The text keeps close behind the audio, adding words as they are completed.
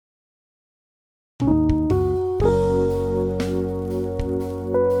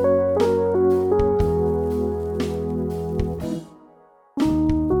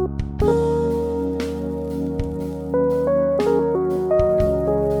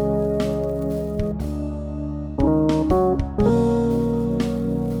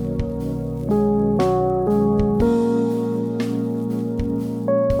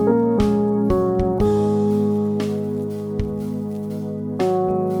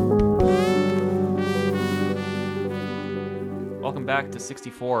back to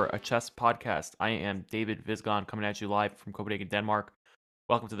 64, a chess podcast. I am David Vizgon coming at you live from Copenhagen, Denmark.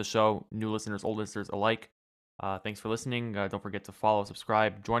 Welcome to the show, new listeners, old listeners alike. Thanks for listening. Don't forget to follow,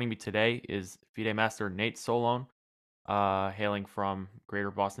 subscribe. Joining me today is FIDE Master Nate Solon, hailing from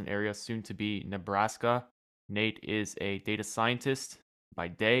greater Boston area, soon to be Nebraska. Nate is a data scientist by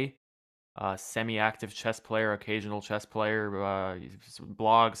day, semi-active chess player, occasional chess player,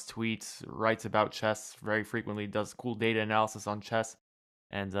 blogs, tweets, writes about chess very frequently, does cool data analysis on chess.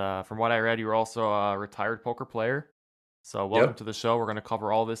 And from what I read, you're also a retired poker player. So welcome Yep. to the show. We're going to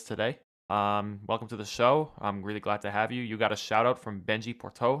cover all this today. Welcome to the show. I'm really glad to have you. You got a shout out from Benji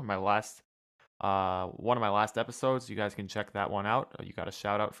Porto, one of my last episodes. You guys can check that one out. You got a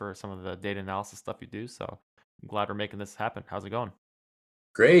shout out for some of the data analysis stuff you do. So I'm glad we're making this happen. How's it going?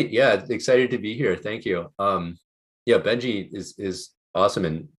 Great. Yeah, excited to be here. Thank you. Yeah, Benji is awesome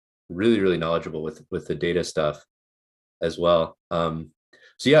and really knowledgeable with the data stuff as well.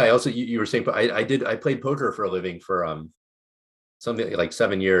 So yeah, I also you were saying I played poker for a living for something like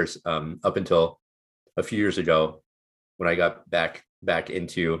 7 years up until a few years ago when I got back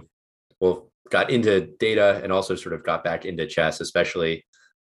into got into data and also sort of got back into chess, especially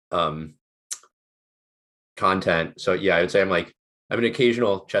um content. So yeah, I would say I'm an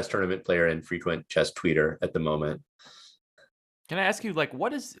occasional chess tournament player and frequent chess tweeter at the moment. Can I ask you, like,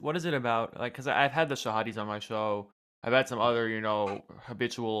 what is it about? Like, because I've had the Shahadis on my show. I've had some other,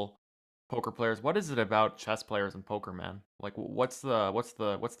 habitual poker players. What is it about chess players and poker, man? Like, what's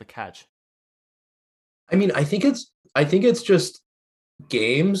the catch? I mean, I think it's just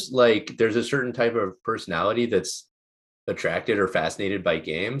games. Like there's a certain type of personality that's attracted or fascinated by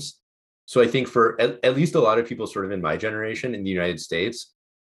games. So I think for at least a lot of people sort of in my generation in the United States,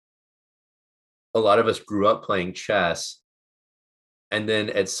 a lot of us grew up playing chess. And then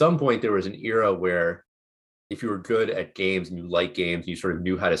at some point there was an era where if you were good at games and you like games, you sort of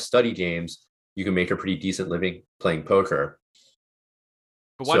knew how to study games, you can make a pretty decent living playing poker.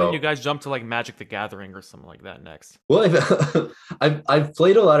 But why didn't you So, guys jump to like Magic the Gathering or something like that next? well, I've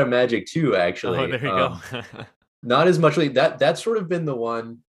played a lot of Magic too, Oh, actually. there you go. Not as much like that. That's sort of been the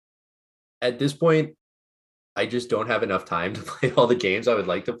one at this point. I just don't have enough time to play all the games I would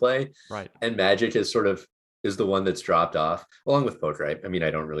like to play, Right. and Magic is the one that's dropped off along with poker. I mean, I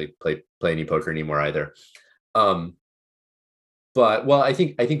don't really play any poker anymore either. Um, but well, I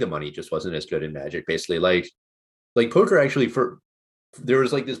think the money just wasn't as good in Magic. Basically, like poker actually for there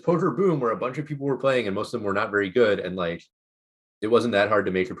was like this poker boom where a bunch of people were playing and most of them were not very good, and like it wasn't that hard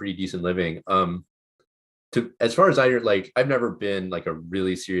to make a pretty decent living. To as far as I've never been like a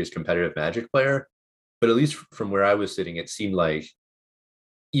really serious competitive Magic player, but at least from where I was sitting, it seemed like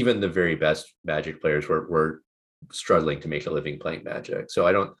even the very best Magic players were struggling to make a living playing Magic. So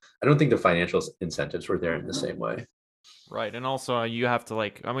I don't think the financial incentives were there in the same way. Right. And also, you have to,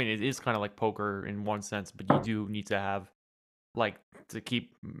 like, I mean, it is kind of like poker in one sense, but you do need to have, like, to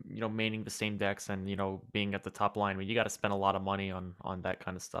keep, maining the same decks and, being at the top line. I mean, you got to spend a lot of money on that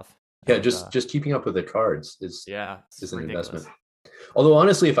kind of stuff. Yeah, And just keeping up with the cards yeah, it's is an investment. ridiculous. Although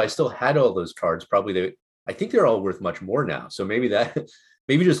honestly, if I still had all those cards, probably I think they're all worth much more now. So maybe that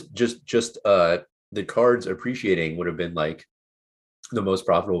maybe just the cards appreciating would have been like the most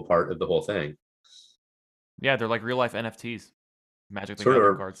profitable part of the whole thing. Yeah, they're like real life NFTs, Magic the Sort of,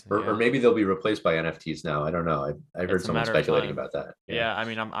 Gathering cards. or Yeah, maybe they'll be replaced by NFTs now. I don't know. I've heard it's a someone matter of speculating time. about that. Yeah. Yeah, I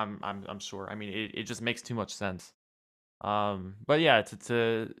mean, I'm sure. I mean, it just makes too much sense. But yeah,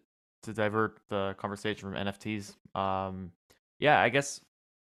 to divert the conversation from NFTs, yeah, I guess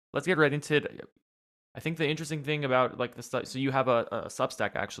let's get right into it. I think the interesting thing about like the stuff, so you have a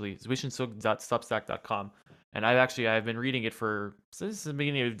Substack actually, zwishinsuk.substack.com, and I've been reading it for since the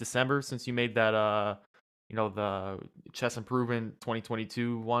beginning of December since you made that the chess improvement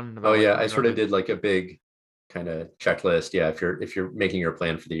 2022 one Oh about like yeah, I sort of did like a big kind of checklist. Yeah, if you're making your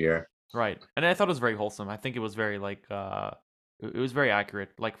plan for the year. right, and I thought it was very wholesome. I think it was very like it was very accurate.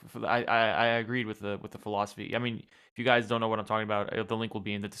 Like I agreed with the philosophy. I mean, if you guys don't know what I'm talking about, the link will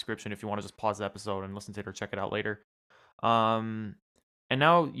be in the description if you want to just pause the episode and listen to it or check it out later. Um, and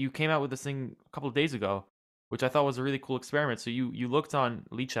now you came out with this thing a couple of days ago, which I thought was a really cool experiment. So you looked on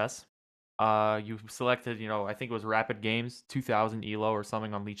Lichess. You selected, I think it was Rapid Games 2000 Elo or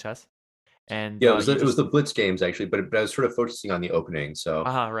something on Lichess, and Yeah, you it was just the Blitz games actually, but I was sort of focusing on the opening. So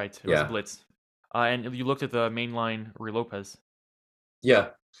right, it was yeah, Blitz, and you looked at the mainline Ruy Lopez. yeah,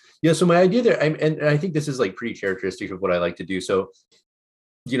 yeah. So my idea there, and I think this is like pretty characteristic of what I like to do. So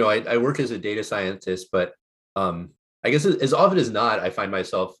I work as a data scientist, but I guess as often as not, I find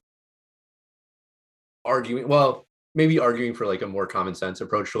myself arguing. Well, maybe arguing for like a more common sense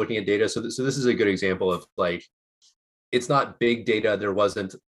approach to looking at data. So this is a good example of like it's not big data. There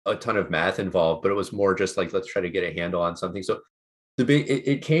wasn't a ton of math involved, but it was more just like let's try to get a handle on something. So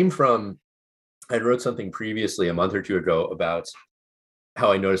it came from, I wrote something previously a month or two ago about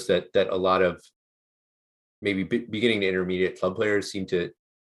how I noticed that a lot of maybe beginning to intermediate club players seem to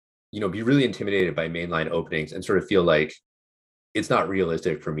be really intimidated by mainline openings and sort of feel like it's not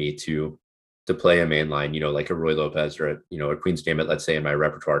realistic for me to play a mainline, like a Roy Lopez or a Queen's Gambit, let's say, in my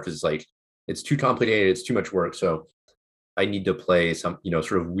repertoire, because it's like it's too complicated, it's too much work. So I need to play some,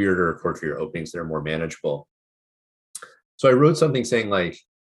 sort of weirder, quirkier openings that are more manageable. So I wrote something saying like,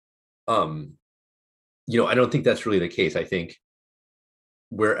 I don't think that's really the case. I think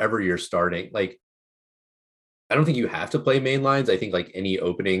wherever you're starting, like, I don't think you have to play main lines. I think like any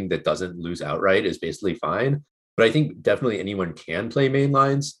opening that doesn't lose outright is basically fine. But I think definitely anyone can play main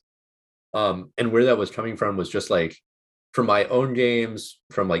lines. And where that was coming from was just like from my own games,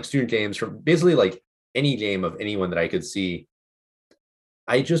 from like student games, from basically like any game of anyone that I could see.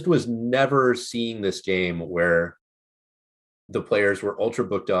 I just was never seeing this game where the players were ultra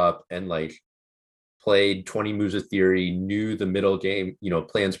booked up and like played 20 moves of theory, knew the middle game,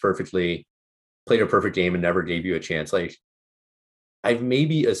 plans perfectly, played a perfect game and never gave you a chance. Like I've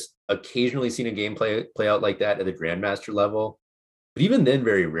maybe occasionally seen a game play out like that at the grandmaster level, but even then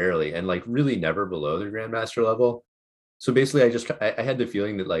very rarely, and like really never below the grandmaster level. So basically I had the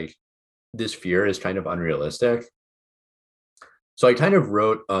feeling that like this fear is kind of unrealistic. So I kind of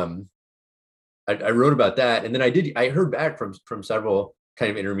wrote I wrote about that, and then I heard back from several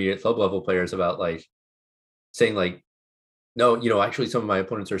kind of intermediate club level players about like saying like, no, actually some of my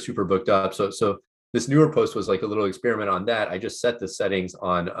opponents are super booked up. So this newer post was like a little experiment on that. I just set the settings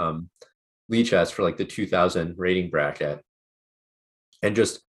on Lichess for like the 2000 rating bracket, and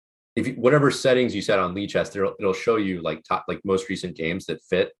just whatever settings you set on Lichess, it'll show you like top, like most recent games that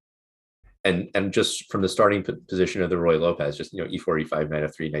fit, and just from the starting position of the Roy Lopez, just e4, e5, knight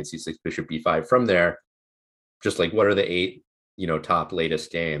f3, knight c6, bishop b5. From there, just like what are the 8 top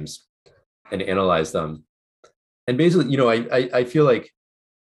latest games, and analyze them. And basically, I feel like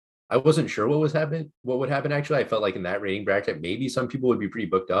I wasn't sure what would happen. Actually, I felt like in that rating bracket, maybe some people would be pretty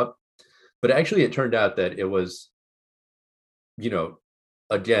booked up, but actually, it turned out that it was, you know,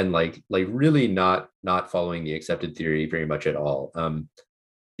 again, like really not following the accepted theory very much at all.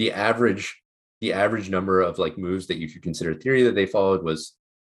 The average the average number of like moves that you could consider theory that they followed was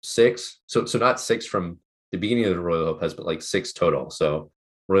 6. So not 6 from the beginning of the Roy Lopez, but like 6 total. So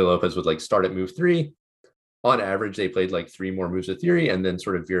Roy Lopez would like start at move 3. On average, they played like 3 more moves of theory and then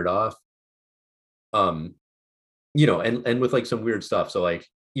sort of veered off. Um, and with like some weird stuff. So like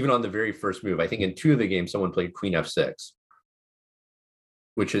even on the very first move, I think in 2 of the games, someone played Queen F6,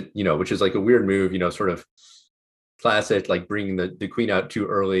 which is like a weird move, sort of classic, like bringing the queen out too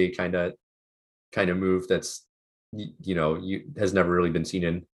early kind of move that's has never really been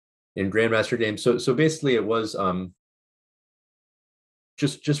seen in grandmaster games. So basically it was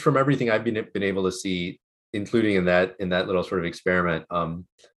just from everything I've been able to see, including in that little sort of experiment.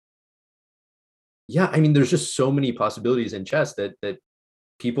 Yeah, I mean, there's just so many possibilities in chess that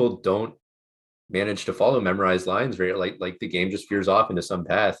people don't manage to follow memorized lines very, like the game just veers off into some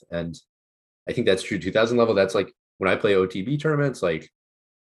path. And I think that's true 2000 level. That's like when I play OTB tournaments, like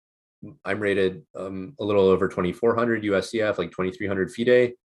I'm rated a little over 2400 USCF, like 2300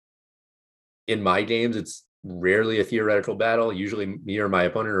 FIDE. In my games, it's rarely a theoretical battle. Usually me or my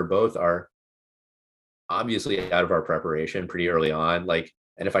opponent or both are obviously out of our preparation pretty early on. Like,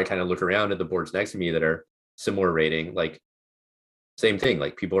 and if I kind of look around at the boards next to me that are similar rating, like same thing,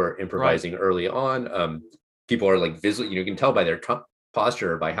 like people are Right. improvising early on. People are like visibly, you can tell by their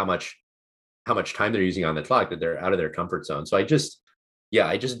posture, by how much time they're using on the clock, that they're out of their comfort zone. So I just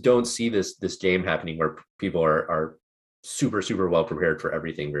don't see this game happening where people are super super well prepared for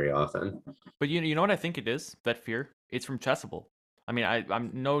everything very often. But you know what I think it is? That fear. It's from Chessable. I mean, I'm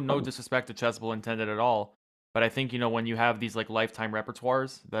no disrespect to Chessable intended at all, but I think when you have these like lifetime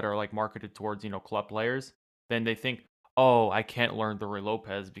repertoires that are like marketed towards club players, then they think, oh, I can't learn the Roy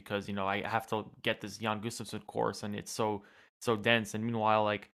Lopez because I have to get this Jan Gustafsson course and it's so dense. And meanwhile,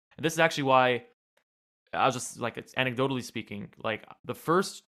 like, and this is actually why I was just like, it's anecdotally speaking, like the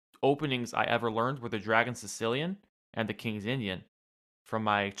first openings I ever learned were the Dragon Sicilian and the King's Indian from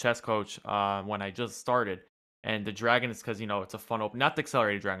my chess coach when I just started. And the dragon is because it's a fun open, not the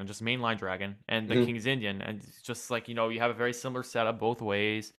accelerated dragon, just mainline dragon, and the Mhm. King's Indian, and it's just like you have a very similar setup both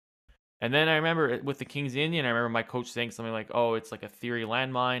ways. And then I remember with the King's Indian, I remember my coach saying something like, "Oh, it's like a theory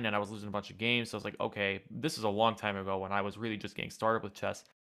landmine," and I was losing a bunch of games. So I was like, "Okay, this is a long time ago when I was really just getting started with chess."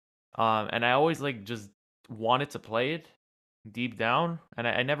 And I always like just wanted to play it, deep down, and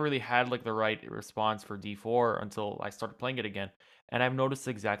I never really had like the right response for D4 until I started playing it again. And I've noticed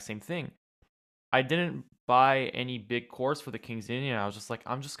the exact same thing. I didn't buy any big course for the King's Indian. I was just like,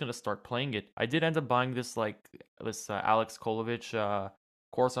 I'm just gonna start playing it. I did end up buying this Alex Kolovich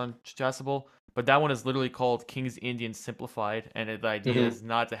course on Chessable, but that one is literally called King's Indian Simplified, and the idea Hmm. is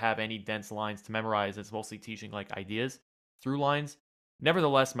not to have any dense lines to memorize. It's mostly teaching like ideas through lines.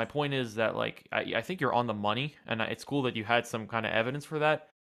 Nevertheless, my point is that like I think you're on the money, and it's cool that you had some kind of evidence for that.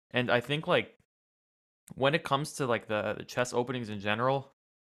 And I think like when it comes to like the chess openings in general,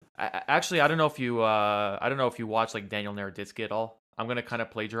 actually, I don't know if you watch like Daniel Naroditsky at all. I'm gonna kind of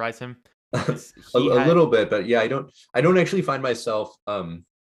plagiarize him a, because a he had little bit, but yeah, I don't actually find myself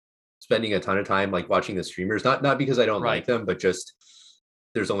spending a ton of time like watching the streamers. Not because I don't like right. them, but just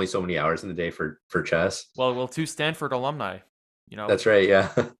there's only so many hours in the day for chess. Well, two Stanford alumni, That's right.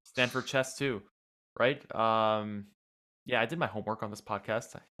 Yeah. Stanford chess too, right? Yeah, I did my homework on this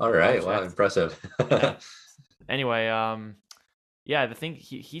podcast. I All double right. Wow. checked. Impressive. Yeah. Anyway, yeah, the thing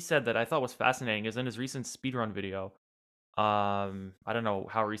he said that I thought was fascinating is in his recent speedrun video. I don't know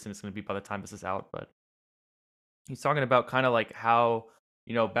how recent it's gonna be by the time this is out, but he's talking about kind of like how,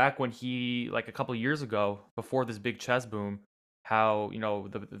 back when he like a couple of years ago, before this big chess boom, how,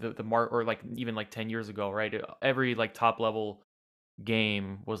 the mark or like even like 10 years ago, right? Every like top level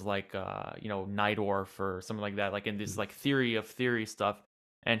game was like Nidorf or something like that, like in this like theory of theory stuff.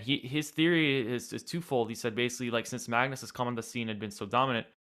 And his theory is twofold. He said basically like since Magnus has come on the scene and been so dominant,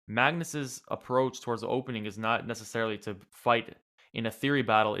 Magnus's approach towards the opening is not necessarily to fight in a theory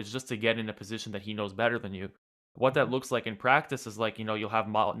battle, it's just to get in a position that he knows better than you. What that looks like in practice is like, you'll have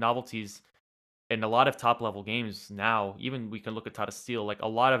novelties in a lot of top level games now. Even we can look at Tata Steel, like a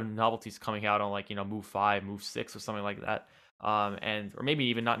lot of novelties coming out on like, move 5, move 6 or something like that. And or maybe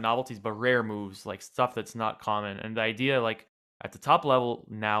even not novelties, but rare moves, like stuff that's not common. And the idea, like at the top level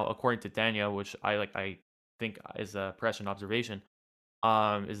now, according to Daniel, which I think is a prescient observation,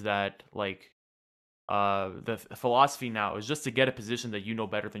 is that like the philosophy now is just to get a position that you know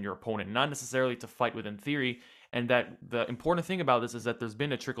better than your opponent, not necessarily to fight within theory. And that the important thing about this is that there's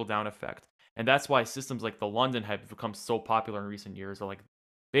been a trickle down effect, and that's why systems like the London have become so popular in recent years. Or like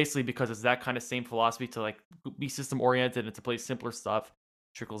basically because it's that kind of same philosophy to like be system oriented and to play simpler stuff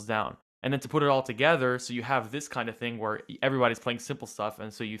trickles down, and then to put it all together, so you have this kind of thing where everybody's playing simple stuff,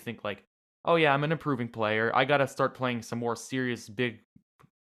 and so you think like, oh yeah, I'm an improving player. I gotta start playing some more serious, big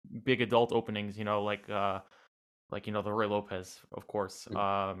adult openings, the Roy Lopez, of course.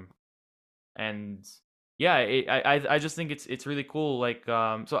 And yeah, I just think it's really cool. Like,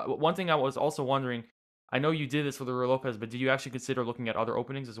 so one thing I was also wondering, I know you did this for the Roy Lopez, but did you actually consider looking at other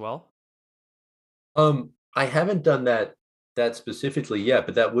openings as well? I haven't done that specifically yet,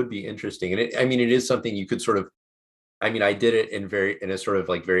 but that would be interesting. And I mean, it is something you could sort of. I mean, I did it in a sort of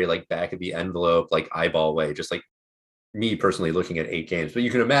like very like back of the envelope, like eyeball way, just like me personally looking at 8 games. But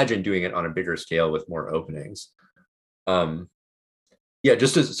you can imagine doing it on a bigger scale with more openings. Um, yeah,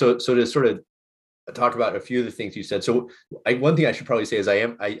 just so to sort of talk about a few of the things you said. So one thing I should probably say is I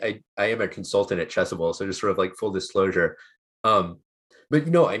am a consultant at Chessable, so just sort of like full disclosure. Um, but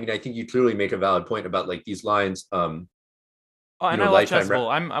I mean, I think you clearly make a valid point about like these lines. Oh, and I love Lifetime.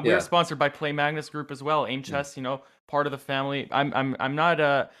 Chessable. We are Yeah, sponsored by Play Magnus Group as well. Aim mm, Chess, part of the family. I'm not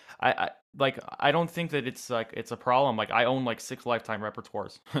I don't think that it's like it's a problem. Like I own like 6 lifetime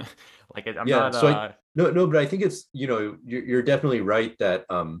repertoires. I'm yeah. not So no, but I think it's you're definitely right that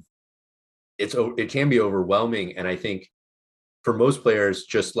it can be overwhelming, and I think for most players,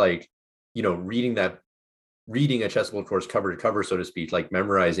 just like reading a chessable course cover to cover, so to speak, like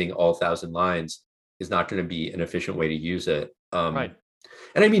memorizing all 1,000 lines is not going to be an efficient way to use it. right.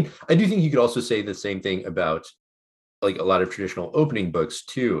 And I mean, I do think you could also say the same thing about like a lot of traditional opening books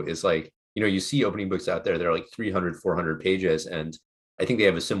too. Is like you see opening books out there that are like 300, 400 pages, and I think they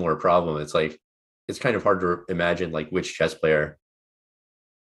have a similar problem. It's like it's kind of hard to imagine like which chess player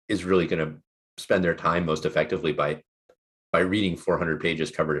is really going to spend their time most effectively by reading 400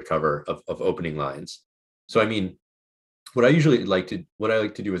 pages cover to cover of opening lines. So I mean, what I like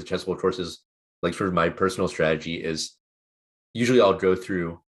to do with chessable courses, like sort of my personal strategy is usually I'll go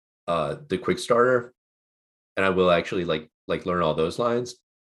through the quick starter and I will actually like learn all those lines.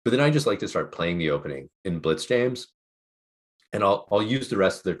 But then I just like to start playing the opening in blitz games, and I'll use the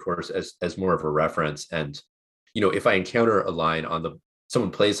rest of the course as more of a reference. And if I encounter a line on the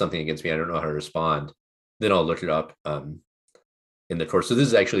someone plays something against me, I don't know how to respond, then I'll look it up in the course. So this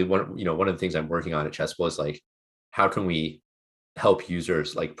is actually one of the things I'm working on at Chessable is like how can we help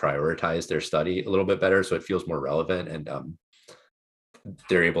users like prioritize their study a little bit better so it feels more relevant, and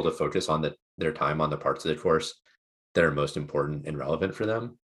they're able to focus on their time on the parts of the course that are most important and relevant for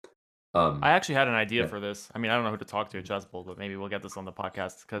them. I Um, actually had an idea yeah. for this. I mean, I don't know who to talk to at Chess Bowl, but maybe we'll get this on the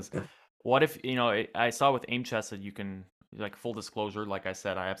podcast. Because what if, I saw with Aim Chess that you can, like, full disclosure, like I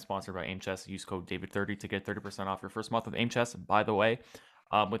said, I am sponsored by Aim Chess. Use code David30 to get 30% off your first month with Aim Chess. By the way,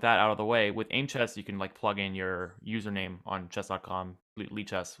 with that out of the way, with Aim Chess, you can, like, plug in your username on chess.com,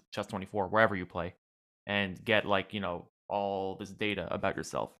 Chess, Chess24, wherever you play, and get, like, all this data about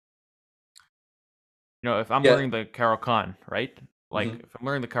yourself. If I'm Yeah. learning the Caro-Kann, right? Like, Mhm. if I'm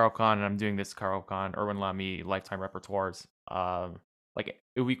learning the Caro-Kann and I'm doing this Caro-Kann, Erwin Lamy lifetime repertoires, like,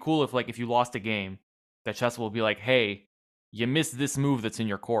 it would be cool if, like, if you lost a game, that chess will be like, hey, you missed this move that's in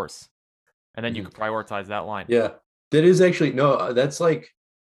your course, and then you Mhm. could prioritize that line. Yeah. That is actually no, that's like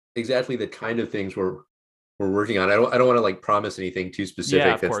exactly the kind of things we're working on. I don't want to like promise anything too Yeah,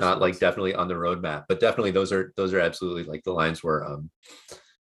 specific of that's course, of not like course. definitely on the roadmap, but definitely those are absolutely like the lines we're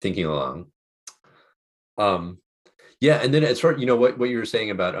thinking along. Um yeah, and then as far what you were saying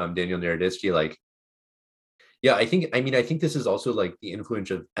about Daniel Naroditsky, like yeah, I think this is also like the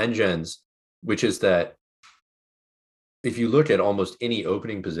influence of engines, which is that if you look at almost any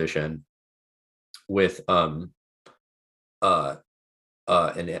opening position with uh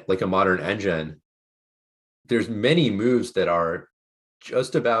like a modern engine, there's many moves that are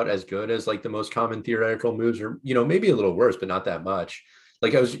just about as good as like the most common theoretical moves, or maybe a little worse, but not that much.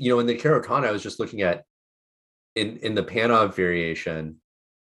 Like I was, in the Caro-Kann, I was just looking at in the Panov variation.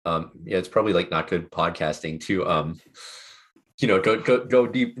 Yeah, it's probably like not good podcasting to go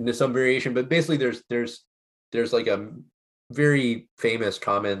deep into some variation, but basically there's like a very famous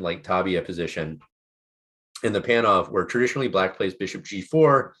common like tabia position in the Panov where traditionally black plays bishop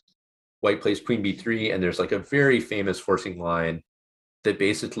g4, white plays queen b3, and there's like a very famous forcing line that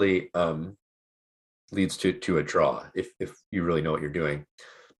basically leads to a draw if you really know what you're doing.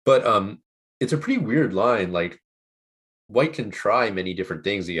 But it's a pretty weird line. Like white can try many different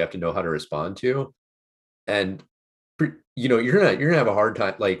things that you have to know how to respond to, and you're gonna have a hard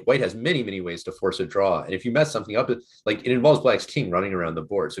time. Like white has many ways to force a draw, and if you mess something up, like it involves black's king running around the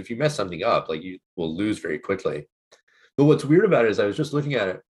board. So if you mess something up, like you will lose very quickly. But what's weird about it is I was just looking at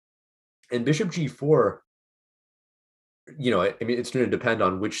it, and bishop g4, I mean, it's going to depend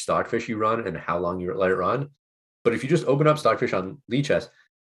on which stockfish you run and how long you let it run. But if you just open up stockfish on Lichess,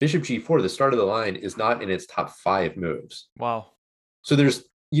 bishop g4, the start of the line is not in its top 5 moves. Wow. So there's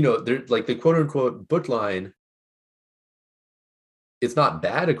like the quote unquote book line. It's not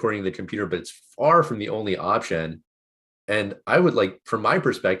bad according to the computer, but it's far from the only option. And I would like, from my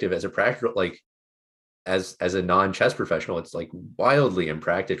perspective, as a practical, like as a non-chess professional, it's like wildly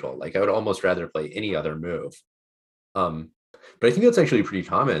impractical. Like I would almost rather play any other move. Um, but I think that's actually pretty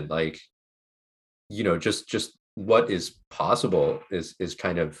common. Like, just what is possible is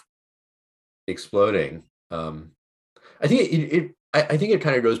kind of exploding. I think I think it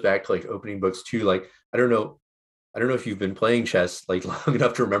kind of goes back to like opening books too. Like I don't know if you've been playing chess like long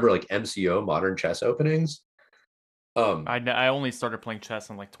enough to remember like MCO, modern chess openings. Um, I only started playing chess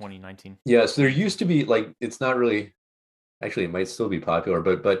in, like, 2019. yeah, so there used to be like it's not really, actually it might still be popular,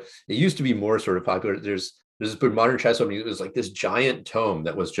 but it used to be more sort of popular. There's this book, Modern Chess Opening. It was like this giant tome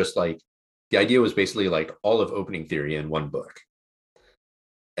that was just like the idea was basically like all of opening theory in one book.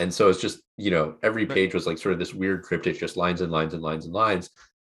 And so it's just, every But page was like sort of this weird cryptic, just lines and lines and lines and lines.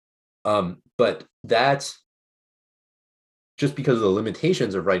 But that's just because of the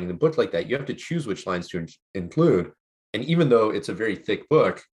limitations of writing the book like that. You have to choose which lines to include. And even though it's a very thick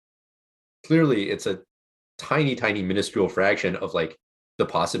book, clearly it's a tiny minuscule fraction of like the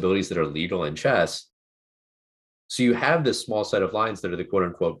possibilities that are legal in chess. So you have this small set of lines that are the quote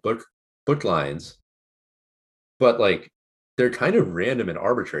unquote book lines, but like they're kind of random and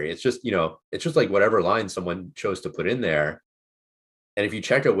arbitrary. It's just like whatever line someone chose to put in there. And if you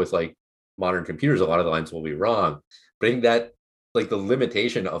check it with like modern computers, a lot of the lines will be wrong. But I think that like the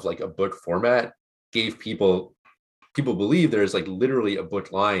limitation of like a book format gave people believe there's like literally a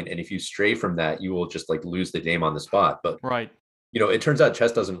book line, and if you stray from that, you will just like lose the game on the spot. But right. it turns out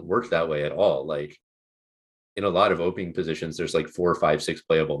chess doesn't work that way at all. Like in a lot of opening positions, there's like 4, 5, 6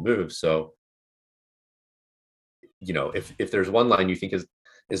 playable moves. So if there's one line you think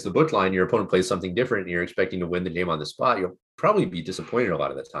is the book line, your opponent plays something different, and you're expecting to win the game on the spot, you'll probably be disappointed a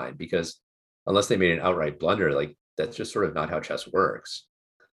lot of the time because unless they made an outright blunder, like that's just sort of not how chess works.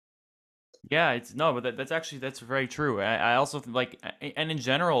 Yeah, it's no, but that's very true. I also like, and in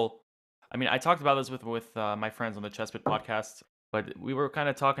general, I mean, I talked about this with my friends on the Chessbit podcast, but we were kind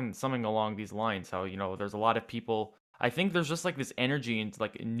of talking something along these lines. How there's a lot of people. I think there's just like this energy into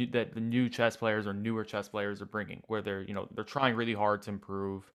like that the new chess players or newer chess players are bringing, where they're trying really hard to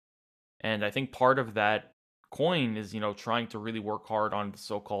improve, and I think part of that coin is, trying to really work hard on the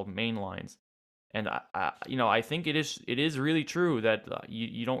so-called main lines. And I think it is really true that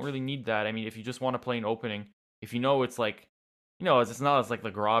you don't really need that. I mean, if you just want to play an opening, if it's like, it's not as like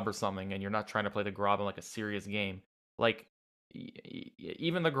the Grob or something, and you're not trying to play the Grob in like a serious game, like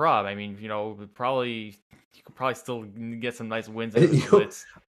even the Grob. I mean, probably you could probably still get some nice wins into the You know, splits.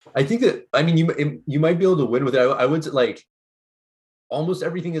 I think that I mean you might be able to win with it. I would like almost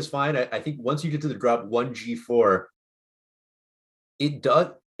everything is fine. I think once you get to the drop 1G4, it does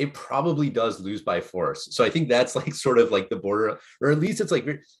it probably does lose by force. So I think that's like sort of like the border, or at least it's like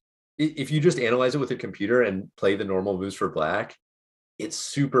if you just analyze it with a computer and play the normal moves for black, it's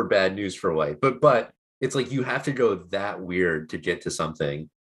super bad news for white. But it's like you have to go that weird to get to something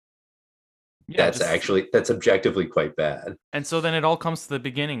Yeah, just that's objectively quite bad. and so then it all comes to the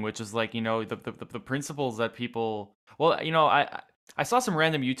beginning, which is like, the principles that people. Well, I saw some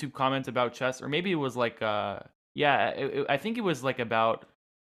random YouTube comment about chess, or maybe it was like yeah, I think it was like about,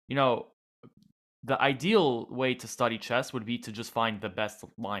 you know the ideal way to study chess would be to just find the best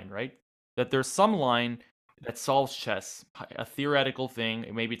line, right? That there's some line that solves chess, a theoretical thing.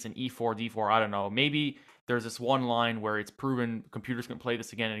 Maybe it's an e4, d4. I don't know. Maybe there's this one line where it's proven computers can play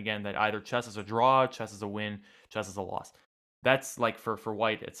this again and again, that either chess is a draw, chess is a win, chess is a loss. That's like for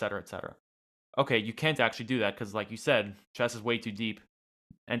white, etc., etc. Okay, you can't actually do that because, like you said, chess is way too deep,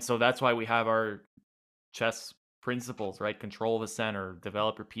 and so that's why we have our chess principles, right? Control the center,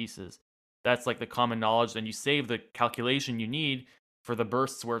 develop your pieces. That's like the common knowledge. And you save the calculation you need for the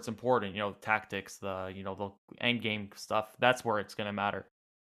bursts where it's important. Tactics, the end game stuff. That's where it's gonna matter.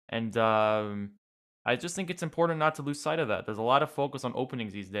 And I just think it's important not to lose sight of that. There's a lot of focus on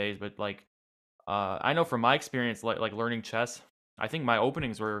openings these days, but like I know from my experience, like learning chess, I think my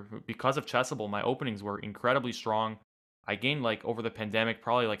openings were, because of Chessable, my openings were incredibly strong. I gained like over the pandemic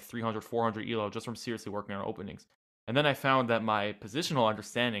probably like 300, 400 elo just from seriously working on openings. And then I found that my positional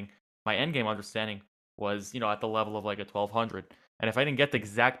understanding, my endgame understanding, was at the level of like a 1200. And if I didn't get the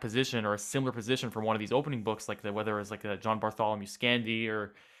exact position or a similar position from one of these opening books, like whether it was like a John Bartholomew Scandi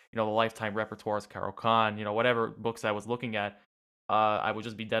or the Lifetime Repertoires Caro Kann, whatever books I was looking at, I would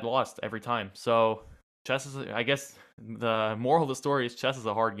just be dead lost every time. So chess is, I guess, the moral of the story is chess is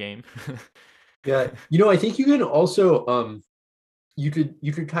a hard game. Yeah, I think you can also you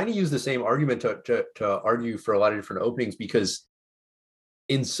could kind of use the same argument to argue for a lot of different openings, because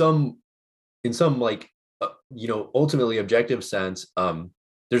in some like ultimately objective sense,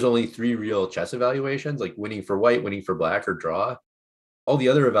 there's only three real chess evaluations, like winning for white, winning for black, or draw. All the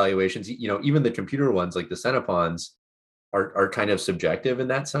other evaluations, even the computer ones like the Centipons, are kind of subjective in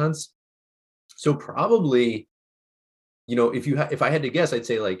that sense. So probably, if I had to guess, I'd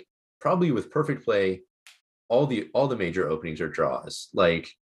say like probably with perfect play, all the major openings are draws. Like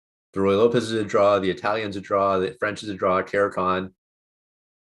the Ruy Lopez is a draw, the Italian's a draw, the French is a draw, Caro-Kann.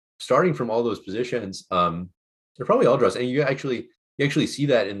 Starting from all those positions, they're probably all draws. And you actually see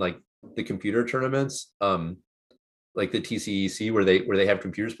that in like the computer tournaments, like the TCEC, where they have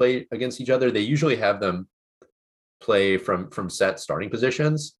computers play against each other. They usually have them play from set starting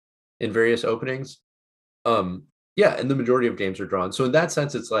positions in various openings. Yeah, and the majority of games are drawn. So in that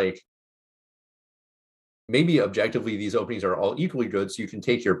sense, it's like maybe objectively these openings are all equally good, so you can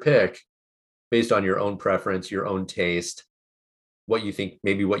take your pick based on your own preference, your own taste, what you think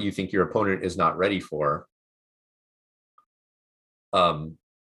your opponent is not ready for.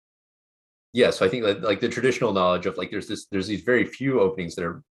 Yeah, so I think that like the traditional knowledge of like there's these very few openings that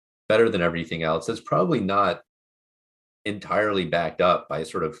are better than everything else, that's probably not entirely backed up by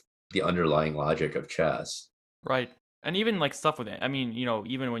sort of the underlying logic of chess. Right. And even like stuff with it. I mean,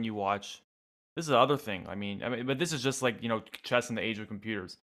 even when you watch, this is the other thing. I mean, but this is just like, chess in the age of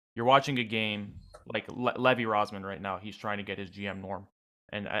computers. You're watching a game like Levy Rosman right now. He's trying to get his GM norm.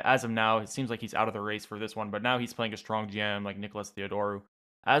 And as of now, it seems like he's out of the race for this one, but now he's playing a strong GM like Nicholas Theodoru.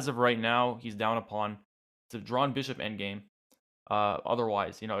 As of right now, he's down a pawn. It's a drawn bishop endgame.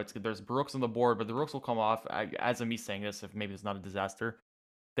 Otherwise, there's Brooks on the board, but the Rooks will come off. As of me saying this, if maybe it's not a disaster.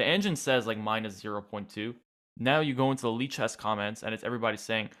 The engine says like minus 0.2. Now you go into the Lichess comments and it's everybody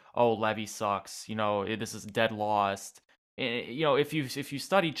saying, "Oh, Levy sucks. This is dead lost." If you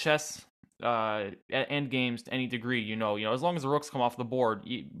study chess end games to any degree, as long as the rooks come off the board,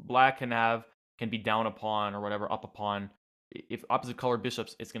 black can be down a pawn or whatever, up a pawn. If opposite color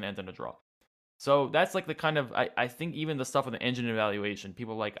bishops, it's gonna end in a draw. So that's like the kind of, I think even the stuff with the engine evaluation,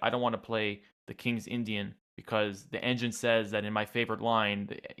 people are like, I don't want to play the King's Indian because the engine says that in my favorite line,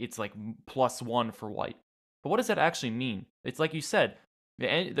 it's like +1 for white. But what does that actually mean? It's like you said,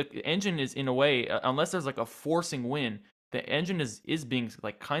 the engine is in a way, unless there's like a forcing win, the engine is being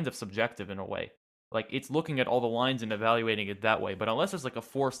like kind of subjective in a way. Like it's looking at all the lines and evaluating it that way. But unless there's like a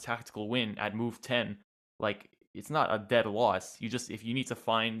forced tactical win at move 10, like it's not a dead loss. You just if you need to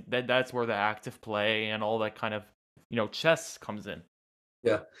find that's where the active play and all that kind of chess comes in.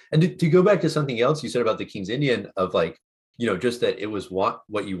 Yeah. And to go back to something else you said about the King's Indian of like, just that it was what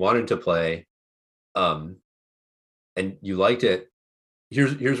you wanted to play, um, and you liked it.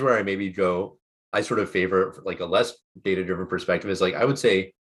 Here's where I maybe go. I sort of favor like a less data-driven perspective is like I would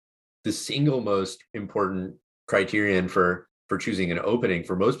say the single most important criterion for choosing an opening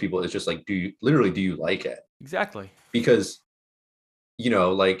for most people is just like do you like it? Exactly. Because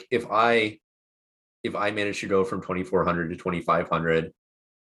like if I manage to go from 2400 to 2500,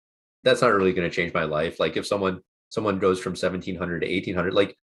 that's not really going to change my life. Like if someone goes from 1700 to 1800,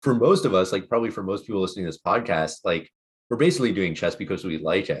 like for most of us, like probably for most people listening to this podcast, like we're basically doing chess because we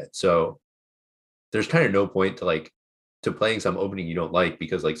like it. So there's kind of no point to playing some opening you don't like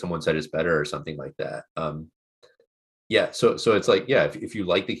because like someone said it's better or something like that. Yeah, so it's like, yeah, if you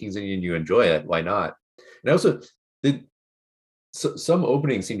like the King's Indian, you enjoy it, why not? And also the some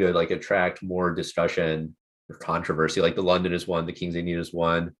openings seem to like attract more discussion or controversy. Like the London is one, the King's Indian is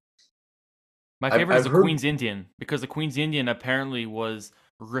one. My I've favorite is I've the heard. Queen's Indian because the Queen's Indian apparently was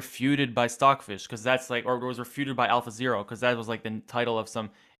refuted by Stockfish because that's like, or was refuted by Alpha Zero because that was like the title of some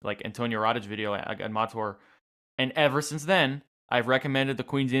like Antonio Radic video at Mator. And ever since then, I've recommended the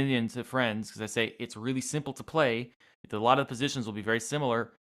Queen's Indian to friends because I say it's really simple to play. A lot of the positions will be very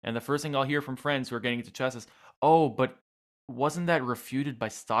similar. And the first thing I'll hear from friends who are getting into chess is, "Oh, but wasn't that refuted by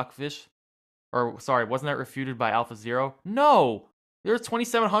Stockfish? Or sorry, wasn't that refuted by Alpha Zero?" No, there's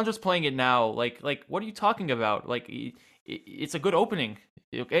 2700s playing it now. Like what are you talking about? Like it's a good opening.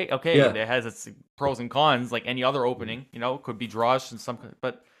 Okay, Yeah, it has its pros and cons, like any other opening. Could be draws and some,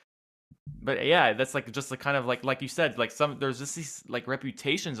 but yeah, that's like just like kind of like you said, like there's just these like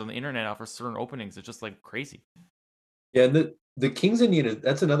reputations on the internet now for certain openings. It's just like crazy. yeah. And the King's Indian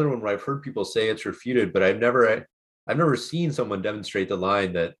that's another one where I've heard people say it's refuted, but I've never seen someone demonstrate the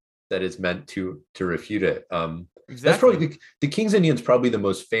line that is meant to refute it. That's Exactly. probably the King's Indian's probably the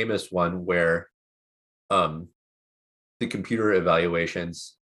most famous one where um the computer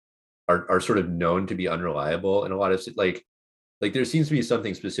evaluations are sort of known to be unreliable in a lot of like there seems to be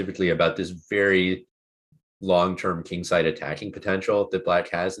something specifically about this very long-term kingside attacking potential that black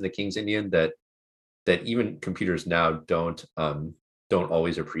has in the King's Indian that even computers now don't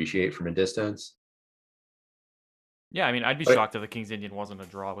always appreciate from a distance. Yeah, I mean, I'd be But shocked if the King's Indian wasn't a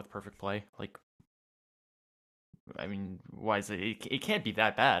draw with perfect play. Like, I mean, why is it? It can't be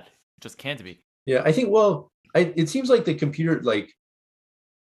that bad. It just can't be. yeah, I think it seems like the computer like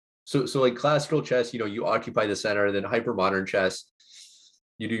so like classical chess, you occupy the center, then hyper modern chess,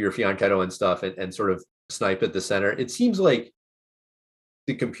 you do your fianchetto and stuff and sort of snipe at the center. It seems like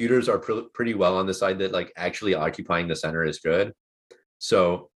the computers are pretty well on the side that like actually occupying the center is good.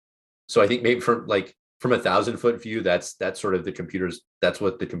 So I think maybe from a 1,000-foot view, that's sort of the computers. That's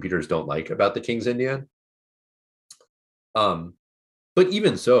what the computers don't like about the King's Indian. Um, but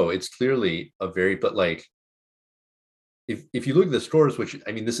even so, it's clearly a very but like if you look at the scores, which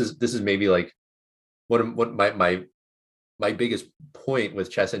I mean, this is maybe like one of what my biggest point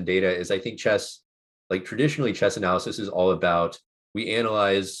with chess and data is I think chess, like traditionally chess analysis is all about we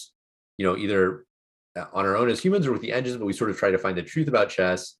analyze, either on our own as humans or with the engines, but we sort of try to find the truth about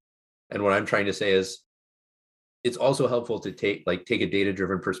chess. And what I'm trying to say is it's also helpful to take a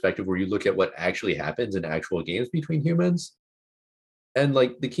data-driven perspective where you look at what actually happens in actual games between humans. And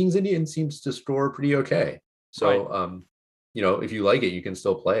like the King's Indian seems to score pretty okay. Right. So if you like it, you can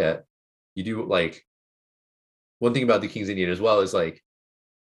still play it. You do like one thing about the King's Indian as well is like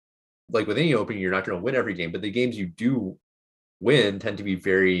with any opening, you're not going to win every game, but the games you do win tend to be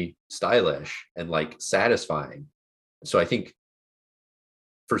very stylish and like satisfying. So I think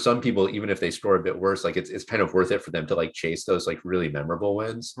for some people, even if they score a bit worse, like it's kind of worth it for them to like chase those like really memorable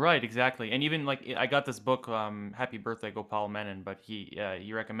wins. Right, exactly. And even like I got this book, Happy Birthday Gopal Menon, but he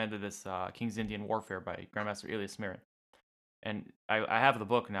recommended this King's Indian Warfare by Grandmaster Ilyas Smirin. And I have the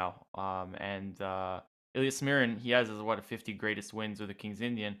book now. And Ilyas Smirin, he has his 50 greatest wins with the King's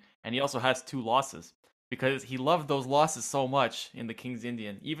Indian, and he also has 2 losses because he loved those losses so much in the King's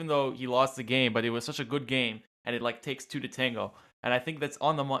Indian, even though he lost the game, but it was such a good game, and it like takes two to tango. And I think that's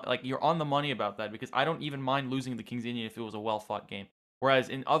on the like you're on the money about that because I don't even mind losing the King's Indian if it was a well fought game. Whereas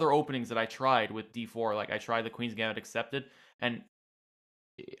in other openings that I tried with D4, like I tried the Queen's Gambit accepted, and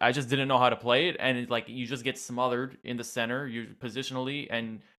I just didn't know how to play it, and like you just get smothered in the center, you positionally,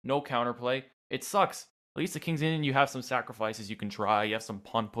 and no counterplay. It sucks. At least the King's Indian, you have some sacrifices you can try. You have some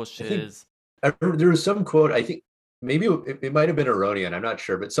pawn I think pushes. there was some quote, I think maybe it might have been Eronian, I'm not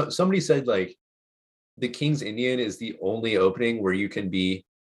sure, but somebody said like the King's Indian is the only opening where you can be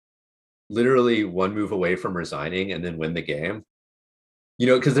literally one move away from resigning and then win the game.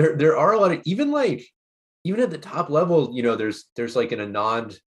 Because there are a lot of even at the top level, there's like an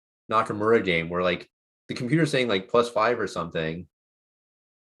Anand Nakamura game where like the computer's saying like +5 or something,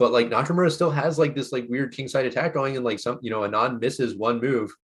 but like Nakamura still has like this like weird kingside attack going, and like Anand misses one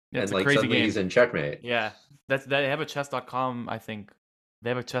move Yeah, it's and a like crazy suddenly game. he's in checkmate. Yeah, they have a chess.com. I think they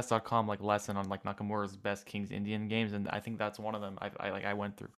have a chess.com like lesson on like Nakamura's best King's Indian games, and I think that's one of them. I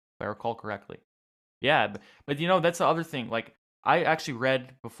went through, if I recall correctly. Yeah, but that's the other thing. Like I actually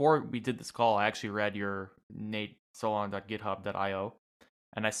read before we did this call. I actually read your natesolon.github.io,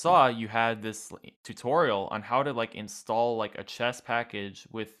 and I saw you had this tutorial on how to like install like a chess package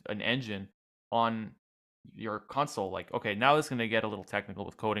with an engine on your console. Like, okay, now this is gonna get a little technical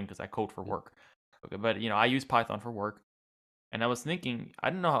with coding because I code for work. Okay, but I use Python for work, and I was thinking, I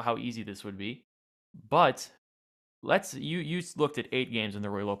don't know how easy this would be, but you looked at 8 games in the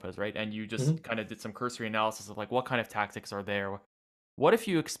Roy Lopez, right? And you just kind of did some cursory analysis of like what kind of tactics are there. What if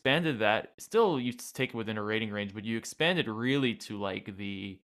you expanded that? Still, you take it within a rating range, but you expanded really to like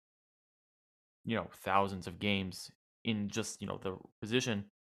the thousands of games in just the position.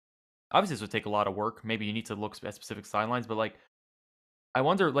 Obviously, this would take a lot of work. Maybe you need to look at specific sidelines, but like I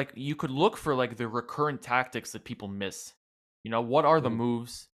wonder, like you could look for like the recurrent tactics that people miss. What are the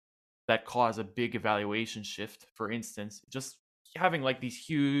moves that cause a big evaluation shift? For instance, just having like these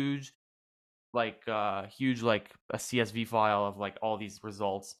huge like a CSV file of like all these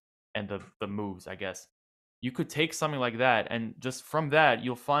results and the moves, I guess. You could take something like that, and just from that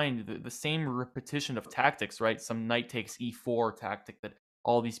you'll find the same repetition of tactics, right? Some knight takes e4 tactic that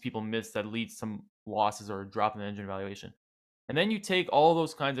all these people miss that leads some losses or a drop in the engine evaluation. And then you take all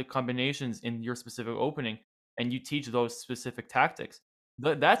those kinds of combinations in your specific opening and you teach those specific tactics.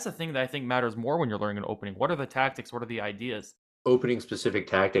 That's the thing that I think matters more when you're learning an opening. What are the tactics? What are the ideas? Opening specific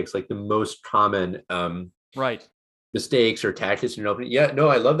tactics, like the most common Right. mistakes or tactics in an opening. Yeah, no,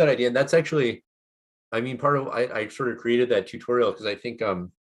 I love that idea. And that's actually, I mean, part of I sort of created that tutorial because I think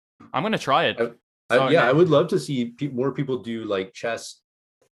I'm gonna try it. I would love to see more people do like chess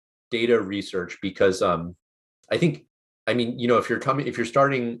data research, because I think, I mean, if you're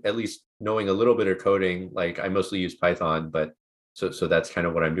starting at least knowing a little bit of coding, like I mostly use Python, but so that's kind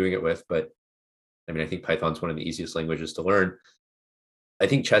of what I'm doing it with. But I mean, I think Python's one of the easiest languages to learn. I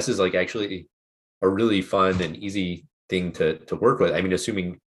think chess is like actually a really fun and easy thing to work with. I mean,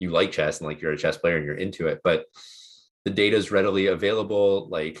 assuming you like chess and like you're a chess player and you're into it, but the data is readily available.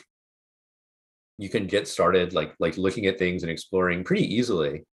 Like you can get started like looking at things and exploring pretty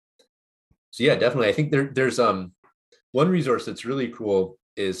easily. So yeah, definitely. I think there's one resource that's really cool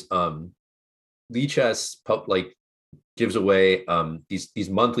is Lichess like gives away these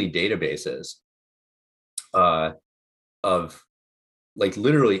monthly databases of like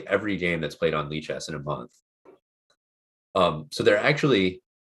literally every game that's played on Lichess in a month. So they're actually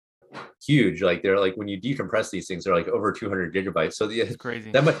huge. Like they're like, when you decompress these things, they're like over 200 gigabytes. So it's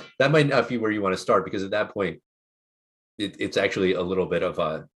crazy. that might not be where you want to start, because at that point it's actually a little bit of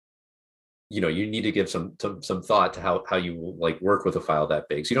a, you need to give some thought to how you like work with a file that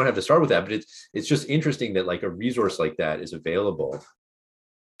big. So you don't have to start with that, but it's just interesting that like a resource like that is available.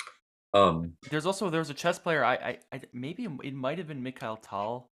 There's a chess player. I maybe it might have been Mikhail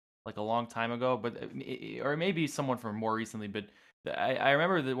Tal like a long time ago, but or maybe someone from more recently. But I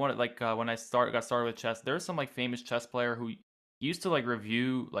remember the one like when I got started with chess. There's some like famous chess player who used to like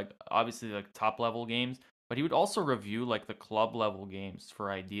review like obviously like top level games, but he would also review like the club level games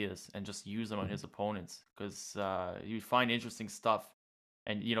for ideas and just use them on his opponents because you would find interesting stuff.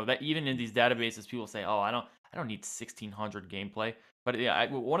 And that even in these databases, people say, "Oh, I don't need 1600 gameplay." But yeah,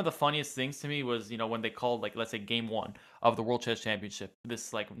 one of the funniest things to me was when they called like let's say game 1 of the World Chess Championship,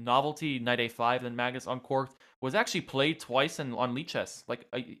 this like novelty knight a5 that Magnus uncorked was actually played twice on Lichess like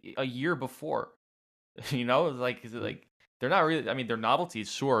a year before. Like they're not really. I mean, they're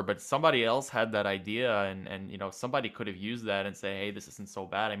novelties, sure, but somebody else had that idea, and somebody could have used that and say, hey, this isn't so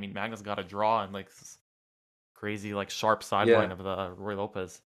bad. I mean, Magnus got a draw and like this crazy like sharp sideline Yeah. of the Roy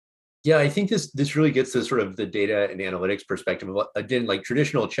Lopez. Yeah, I think this really gets to sort of the data and analytics perspective of, again, like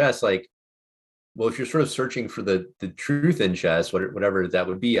traditional chess. Like, well, if you're sort of searching for the truth in chess, whatever that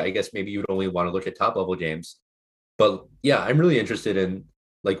would be, I guess maybe you'd only want to look at top level games. But yeah, I'm really interested in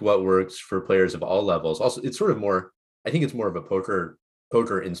like what works for players of all levels. Also, it's sort of more, I think it's more of a poker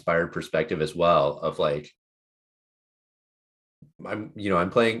inspired perspective as well, of like, I'm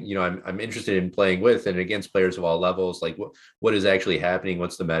playing, I'm interested in playing with and against players of all levels. Like what is actually happening?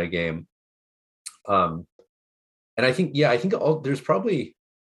 What's the meta game? And I think, yeah, I think there's probably,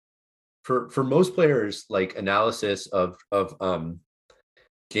 for most players, like analysis of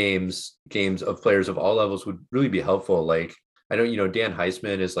games of players of all levels would really be helpful. Like I know, Dan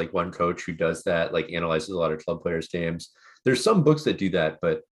Heisman is like one coach who does that, like analyzes a lot of club players' games. There's some books that do that,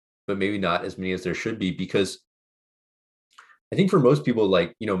 but maybe not as many as there should be, because I think for most people,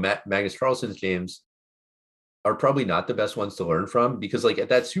 like, Magnus Carlsen's games are probably not the best ones to learn from, because like at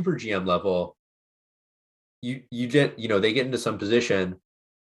that super GM level, you get, they get into some position,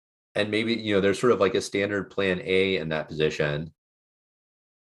 and maybe, there's sort of like a standard plan A in that position,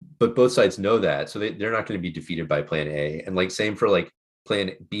 but both sides know that, so they're not going to be defeated by plan A. And like same for like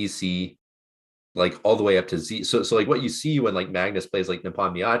plan B, C, like all the way up to Z. So like what you see when like Magnus plays like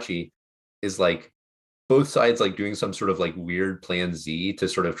Nippon Miyachi is like both sides like doing some sort of like weird plan Z to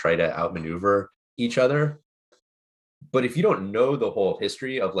sort of try to outmaneuver each other. But if you don't know the whole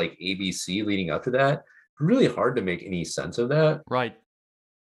history of like ABC leading up to that, really hard to make any sense of that. Right.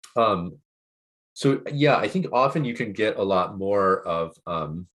 Um, so yeah, I think often you can get a lot more of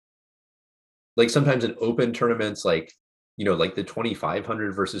like sometimes in open tournaments, like, like the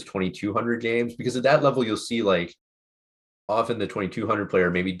 2500 versus 2200 games, because at that level you'll see like often the 2200 player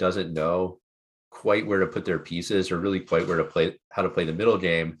maybe doesn't know quite where to put their pieces, or really quite where to play, how to play the middle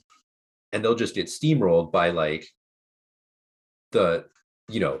game, and they'll just get steamrolled by like the,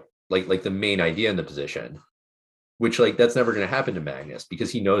 like the main idea in the position, which like that's never going to happen to Magnus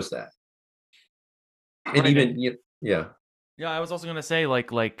because he knows that. And Right. even yeah. Yeah, I was also gonna say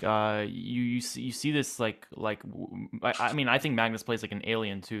you see this I mean, I think Magnus plays like an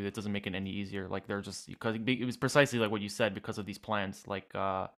alien too. That doesn't make it any easier. Like they're just, because it was precisely like what you said, because of these plans.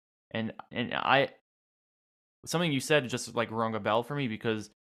 And I something you said just like rung a bell for me, because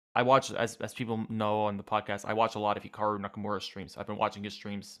I watch, as people know on the podcast, I watch a lot of Hikaru Nakamura streams. I've been watching his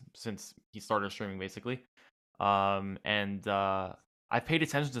streams since he started streaming, basically. And I paid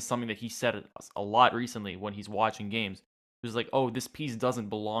attention to something that he said a lot recently when he's watching games. He was like, "Oh, this piece doesn't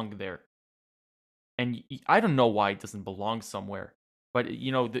belong there," and I don't know why it doesn't belong somewhere. But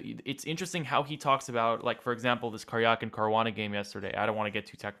it's interesting how he talks about, like, for example, this Karyak and Caruana game yesterday. I don't want to get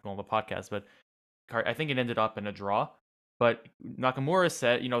too technical on the podcast, but I think it ended up in a draw. But Nakamura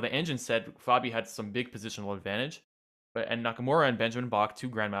said, the engine said Fabi had some big positional advantage, and Nakamura and Benjamin Bach, two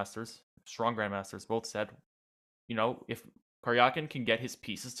grandmasters, strong grandmasters, both said, if Karyakin can get his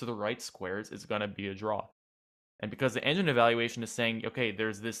pieces to the right squares, it's gonna be a draw. And because the engine evaluation is saying, okay,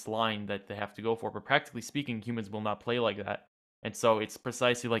 there's this line that they have to go for, but practically speaking, humans will not play like that. And so it's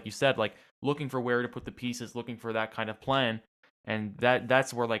precisely like you said, like looking for where to put the pieces, looking for that kind of plan. And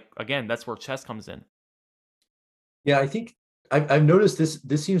that's where, like, again, that's where chess comes in. Yeah, I think I've noticed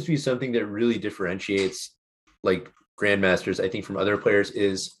this seems to be something that really differentiates like grandmasters, I think, from other players,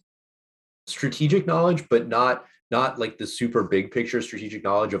 is strategic knowledge, but not like the super big picture strategic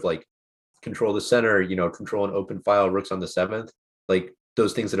knowledge of like control the center, control an open file, rooks on the seventh, like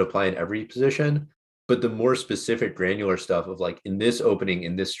those things that apply in every position, but the more specific granular stuff of like, in this opening,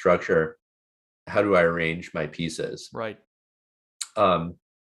 in this structure, how do I arrange my pieces? Right. And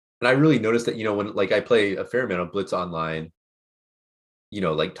I really noticed that, when like I play a fair amount of Blitz online,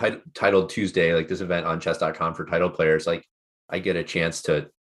 like Titled Tuesday, like this event on chess.com for title players, like I get a chance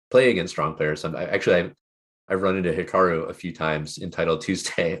to play against strong players. I've run into Hikaru a few times in Titled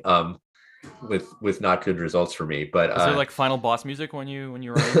Tuesday, with not good results for me. But is there like final boss music when you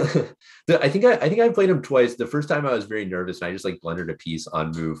run in? I think I played him twice. The first time I was very nervous and I just like blundered a piece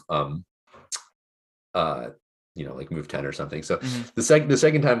on move like move 10 or something. So the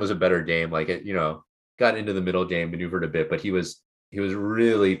second time was a better game. Like it, got into the middle game, maneuvered a bit, but he was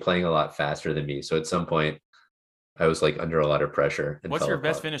really playing a lot faster than me. So at some point I was like under a lot of pressure. What's your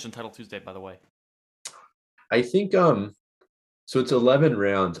best finish in Title Tuesday, by the way? I think so it's 11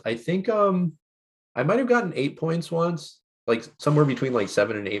 rounds. I think I might have gotten 8 points once, like somewhere between like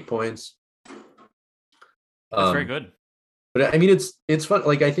 7 and 8 points. That's very good. But I mean, it's fun.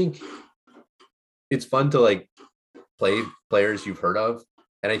 Like I think it's fun to like play players you've heard of,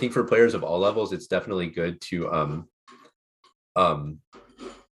 and I think for players of all levels, it's definitely good to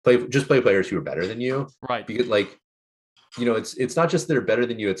play players who are better than you, right? Because like, it's not just they're better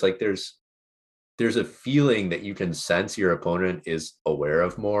than you. It's like there's a feeling that you can sense your opponent is aware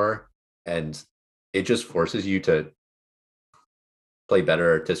of more, and it just forces you to play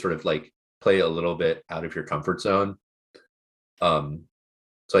better, to sort of like play a little bit out of your comfort zone.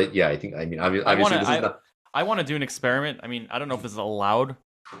 So I think, I mean, obviously this is not. I want to do an experiment. I mean, I don't know if this is allowed,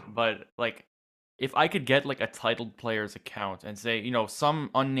 but like, if I could get like a titled player's account and say, some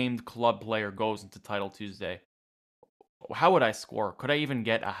unnamed club player goes into Title Tuesday, how would I score? Could I even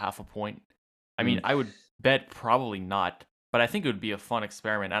get a half a point? I mean, I would bet probably not. But I think it would be a fun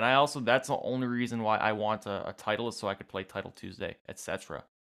experiment. And I also, that's the only reason why I want a title, is so I could play Title Tuesday, etc.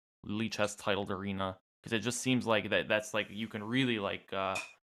 Lichess titled arena, because it just seems like that's like you can really like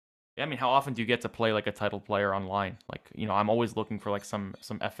yeah, I mean, how often do you get to play like a title player online? Like, I'm always looking for like some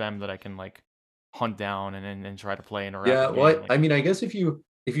FM that I can like hunt down and try to play in a Yeah, rapid game. well, Like, I mean, I guess if you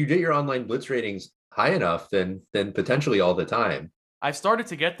get your online blitz ratings high enough, then potentially all the time. I've started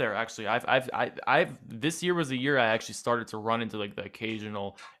to get there actually. I've this year was the year I actually started to run into like the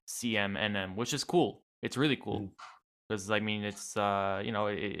occasional CM NM, which is cool. It's really cool Mhm. because I mean it's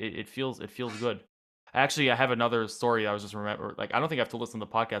it feels good. Actually, I have another story I was just remember, like I don't think I've told this on the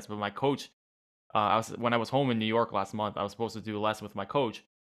podcast, but my coach, when I was home in New York last month, I was supposed to do a lesson with my coach,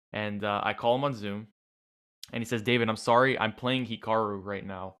 and I call him on Zoom, and he says, "David, I'm sorry, I'm playing Hikaru right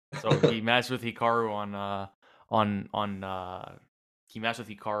now." So he matched with Hikaru on he matched with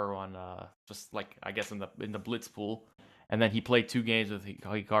Hikaru on just like I guess in the Blitz pool, and then he played 2 games with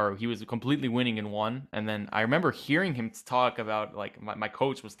Hikaru. He was completely winning in one, and then I remember hearing him talk about like my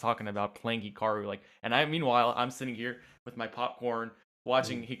coach was talking about playing Hikaru, like, and meanwhile I'm sitting here with my popcorn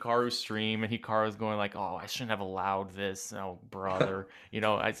watching Hikaru stream, and Hikaru's going like, "Oh, I shouldn't have allowed this, oh brother."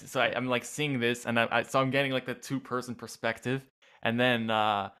 I'm like seeing this, and so I'm getting like the two-person perspective, and then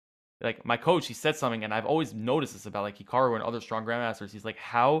like my coach, he said something, and I've always noticed this about like Hikaru and other strong grandmasters. He's like,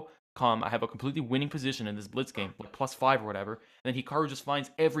 "How come I have a completely winning position in this blitz game, like +5 or whatever, and then Hikaru just finds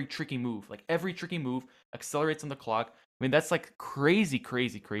every tricky move, accelerates on the clock. I mean, that's like crazy,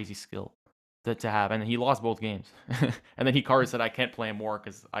 crazy, crazy skill to have." And he lost both games, and then Hikaru said, "I can't play him more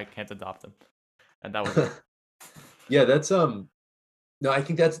because I can't adopt him," and that was it. Yeah, that's no, I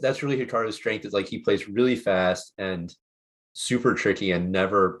think that's really Hikaru's strength is like he plays really fast and super tricky and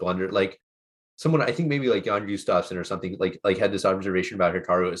never blunder. Like someone, I think maybe like Jan Gustafsson or something like had this observation about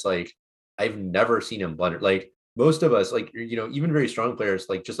Hikaru. It's like I've never seen him blunder. Like most of us, like even very strong players,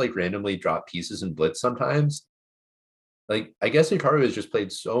 like just like randomly drop pieces and blitz sometimes. Like I guess Hikaru has just played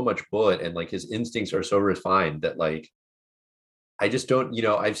so much bullet and like his instincts are so refined that like I just don't,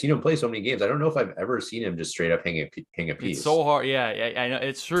 I've seen him play so many games. I don't know if I've ever seen him just straight up hang a It's piece. so hard. Yeah, yeah, I know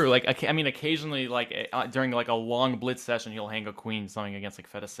it's true. Like, I mean, occasionally, like during like a long blitz session, he'll hang a queen something against like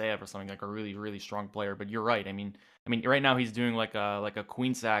Fedoseev or something, like a really, really strong player. But you're right. I mean, right now he's doing like a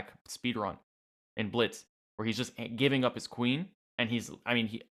queen sack speed run in blitz, where he's just giving up his queen, and I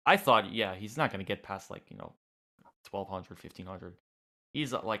mean, I thought, yeah, he's not gonna get past like 1200, 1500.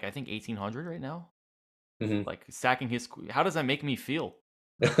 He's like I think 1800 right now. Mhm. Like sacking his. How does that make me feel?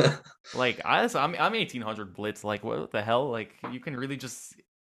 Like I'm 1800 blitz. Like what the hell? Like you can really just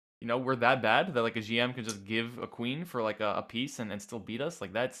we're that bad that like a GM can just give a queen for like a piece and still beat us.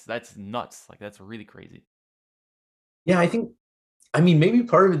 Like that's nuts. Like that's really crazy. Yeah, I mean, maybe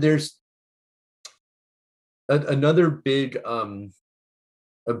part of it, there's another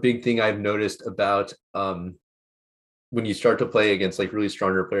a big thing I've noticed about when you start to play against like really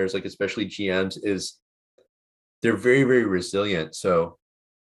stronger players, like especially GMs, is they're very, very resilient. So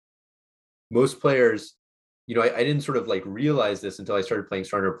most players, I didn't sort of like realize this until I started playing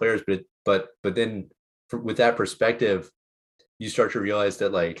stronger players, but then with that perspective, you start to realize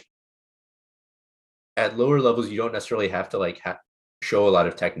that like at lower levels, you don't necessarily have to like show a lot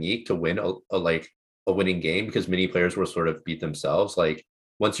of technique to win a winning game because many players will sort of beat themselves. Like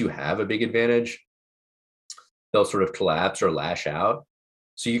once you have a big advantage, they'll sort of collapse or lash out.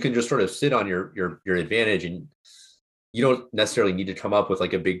 So you can just sort of sit on your advantage, and you don't necessarily need to come up with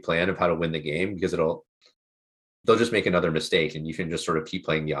like a big plan of how to win the game because they'll just make another mistake and you can just sort of keep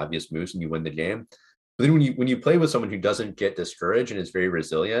playing the obvious moves and you win the game. But then when you play with someone who doesn't get discouraged and is very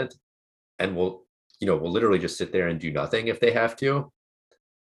resilient and will literally just sit there and do nothing if they have to,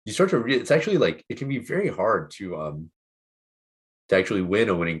 you start to it's actually like it can be very hard to actually win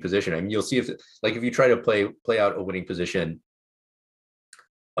a winning position. I mean, you'll see if you try to play out a winning position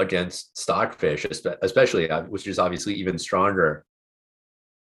against Stockfish, especially which is obviously even stronger,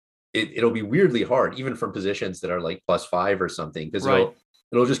 it'll be weirdly hard, even from positions that are like +5 or something, because Right.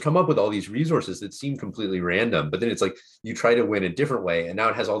 it'll just come up with all these resources that seem completely random. But then it's like you try to win a different way, and now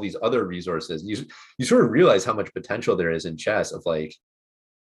it has all these other resources. You sort of realize how much potential there is in chess of like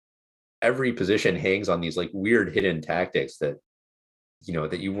every position hangs on these like weird hidden tactics that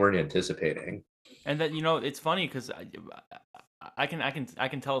you weren't anticipating. And that it's funny because I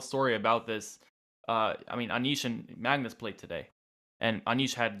can tell a story about this. I mean, Anish and Magnus played today, and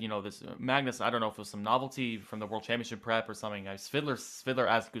Anish had this Magnus. I don't know if it was some novelty from the World Championship prep or something. Svidler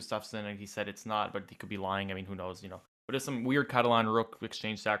asked Gustafsson, and he said it's not, but he could be lying. I mean, who knows? But it's some weird Catalan rook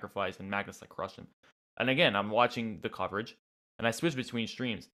exchange sacrifice, and Magnus like crushed him. And again, I'm watching the coverage, and I switch between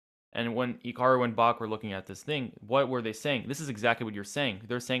streams. And when Hikaru and Bach were looking at this thing, what were they saying? This is exactly what you're saying.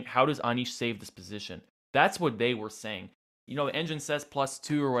 They're saying, how does Anish save this position? That's what they were saying. The engine says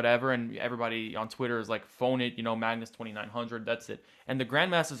 +2 or whatever, and everybody on Twitter is like, phone it, Magnus 2900, that's it. And the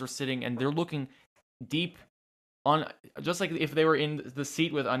Grandmasters are sitting and they're looking deep on, just like if they were in the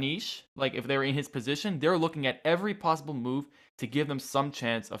seat with Anish, like if they were in his position, they're looking at every possible move to give them some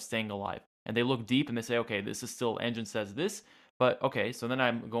chance of staying alive. And they look deep and they say, okay, this is still engine says this, but okay, so then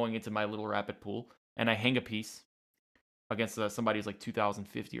I'm going into my little rapid pool and I hang a piece against somebody who's like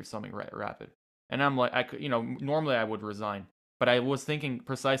 2050 or something rapid. And I'm like, normally I would resign, but I was thinking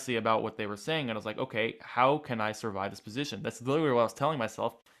precisely about what they were saying, and I was like, okay, how can I survive this position? That's literally what I was telling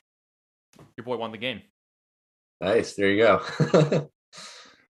myself. Your boy won the game. Nice. There you go.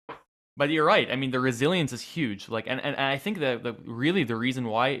 But you're right. I mean, the resilience is huge. Like, and I think that really the reason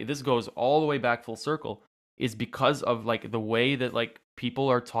why this goes all the way back full circle is because of like the way that like people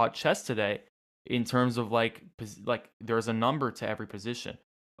are taught chess today, in terms of like there's a number to every position.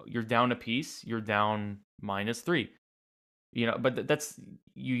 You're down a piece, you're down -3. But that's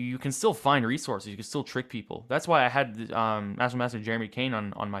you can still find resources. You can still trick people. That's why I had National Master Jeremy Kane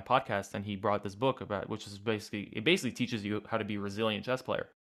on my podcast, and he brought this book about, which is basically teaches you how to be a resilient chess player.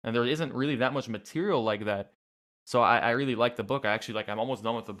 And there isn't really that much material like that. So I really like the book. I actually I'm almost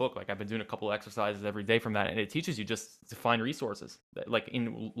done with the book. Like I've been doing a couple of exercises every day from that, and it teaches you just to find resources, like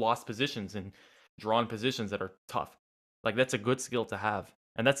in lost positions and drawn positions that are tough. Like that's a good skill to have.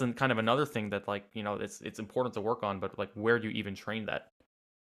 And that's kind of another thing that it's important to work on, but like where do you even train that?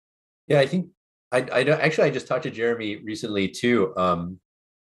 Yeah, I think I don't actually. I just talked to Jeremy recently too.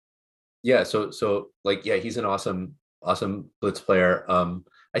 Yeah, so like yeah, he's an awesome blitz player.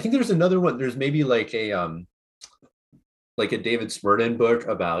 I think there's another one. There's maybe like a David Smurden book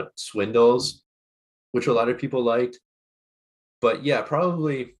about swindles, which a lot of people liked. But yeah,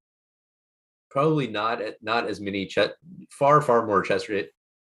 probably not as many far more chess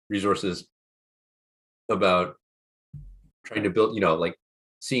resources about trying to build, like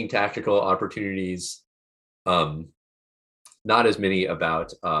seeing tactical opportunities. Not as many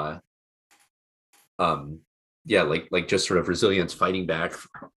about yeah, like just sort of resilience, fighting back,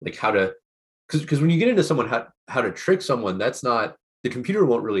 like how to, because when you get into someone how to trick someone, that's not, the computer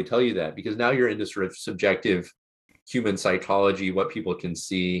won't really tell you that, because now you're into sort of subjective human psychology, what people can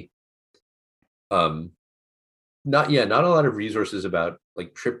see. Not a lot of resources about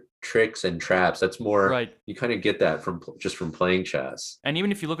like tricks and traps. That's more, Right. you kind of get that from just from playing chess. And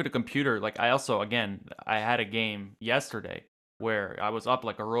even if you look at a computer, like I also, again, I had a game yesterday where I was up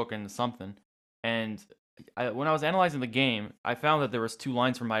like a rook and something, and when I was analyzing the game, I found that there was two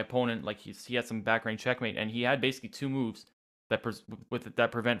lines from my opponent. Like he had some back range checkmate, and he had basically two moves that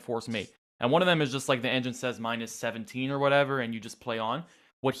prevent force mate. And one of them is just like the engine says -17 or whatever, and you just play on.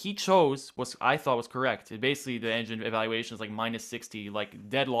 What he chose was, I thought, was correct. Basically, the engine evaluation is like -60, like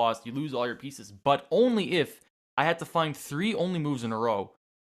dead lost, you lose all your pieces, but only if I had to find 3 only moves in a row.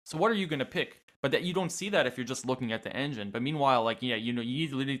 So what are you gonna pick? But that you don't see that if you're just looking at the engine. But meanwhile, like yeah, you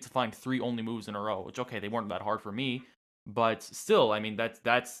need to find 3 only moves in a row. Which, okay, they weren't that hard for me, but still, I mean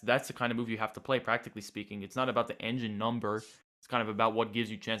that's the kind of move you have to play. Practically speaking, it's not about the engine number. It's kind of about what gives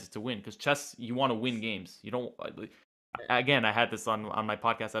you chances to win. Because chess, you want to win games. You don't. Again, I had this on my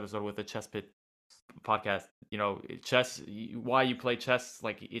podcast episode with the Chess Pit podcast. Chess, why you play chess,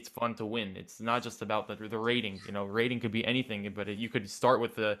 like it's fun to win. It's not just about the rating. Rating could be anything, but you could start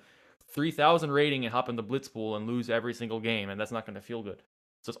with the 3,000 rating and hop in the blitz pool and lose every single game, and that's not going to feel good.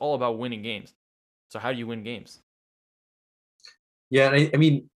 So it's all about winning games. So how do you win games? Yeah, and I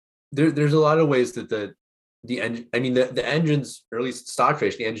mean, there's a lot of ways that the engine, I mean, the engines, or at least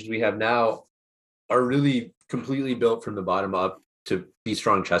Stockfish, the engines we have now, are really completely built from the bottom up to be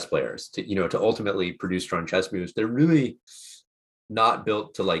strong chess players, to ultimately produce strong chess moves. They're really not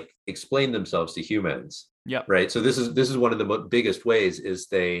built to like explain themselves to humans. Yeah. Right. So this is one of the biggest ways, is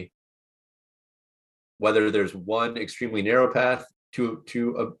whether there's one extremely narrow path to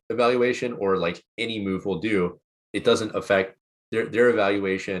evaluation, or like any move will do, it doesn't affect their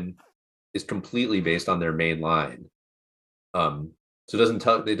evaluation is completely based on their main line. So it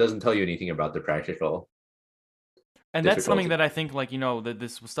doesn't tell you anything about the practical. And that's something that I think, like, that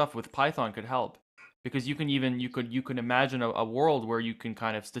this stuff with Python could help, because you can imagine a world where you can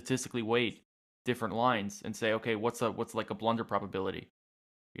kind of statistically weight different lines and say, okay, what's like a blunder probability,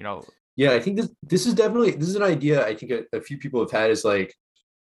 Yeah, I think this is an idea I think a few people have had, is like,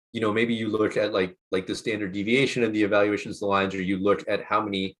 maybe you look at like the standard deviation of the evaluations of the lines, or you look at how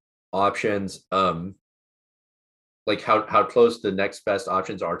many options, like how close the next best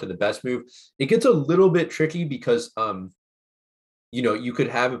options are to the best move. It gets a little bit tricky because you could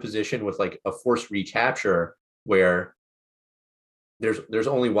have a position with like a forced recapture where there's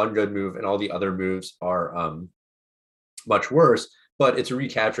only one good move and all the other moves are much worse, but it's a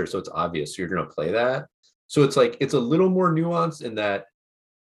recapture, so it's obvious. So you're going to play that. So it's like it's a little more nuanced in that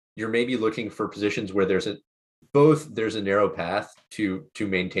you're maybe looking for positions where there's a narrow path to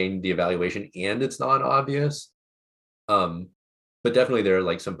maintain the evaluation and it's non-obvious. Um, but definitely there are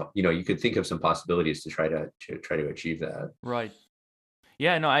like some, you could think of some possibilities to try to achieve that. Right.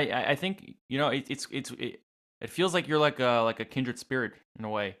 Yeah, no, I think it feels like you're like a kindred spirit in a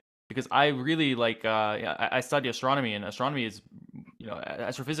way, because I really like yeah, I study astronomy, and astronomy is,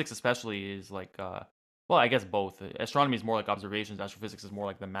 astrophysics especially is like well, I guess both. Astronomy is more like observations, astrophysics is more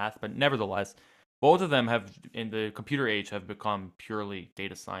like the math, but nevertheless, both of them have in the computer age have become purely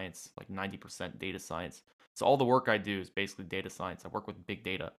data science, like 90% data science. So all the work I do is basically data science. I work with big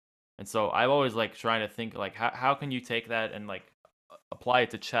data. And so I've always like trying to think like how can you take that and like apply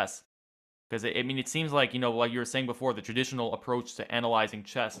it to chess, because I mean it seems like, like you were saying before, the traditional approach to analyzing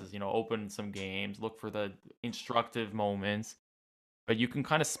chess is, open some games, look for the instructive moments, but you can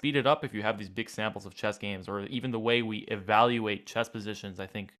kind of speed it up if you have these big samples of chess games, or even the way we evaluate chess positions. I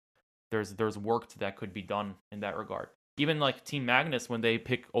think there's work that could be done in that regard. Even like Team Magnus, when they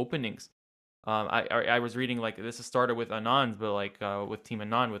pick openings, I was reading like this has started with Anand, but like with Team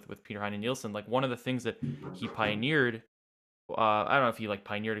Anand with Peter Heine Nielsen, like one of the things that he pioneered, I don't know if he like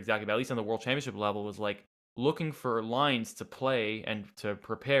pioneered exactly, but at least on the world championship level, was like looking for lines to play and to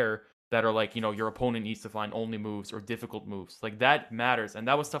prepare that are like, your opponent needs to find only moves or difficult moves. Like that matters. And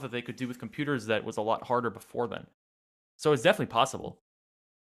that was stuff that they could do with computers that was a lot harder before then. So it's definitely possible.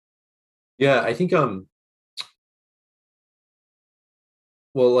 Yeah, I think well,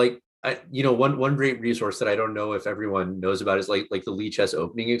 like one great resource that I don't know if everyone knows about is like the Lichess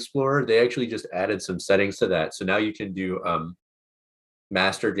Opening Explorer. They actually just added some settings to that, so now you can do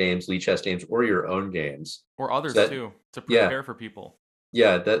master games, Lichess games, or your own games. Or others So that too, to yeah, prepare for people.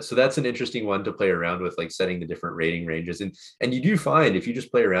 yeah, that's an interesting one to play around with, like setting the different rating ranges, and you do find if you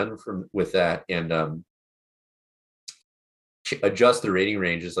just play around with that and adjust the rating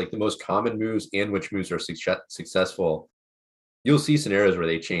ranges, like the most common moves and which moves are successful, you'll see scenarios where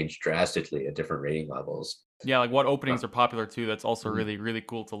they change drastically at different rating levels. Yeah, like what Uh, openings are popular too. That's also mhm. really, really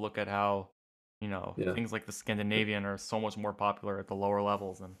cool to look at how, Yeah, things like the Scandinavian are so much more popular at the lower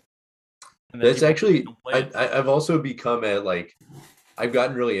levels, and then that's people actually don't play I, it. I I've also become a like I've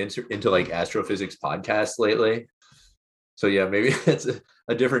gotten really into like astrophysics podcasts lately. So yeah, maybe it's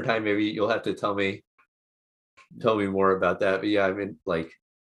a different time. Maybe you'll have to tell me more about that. But yeah, I mean like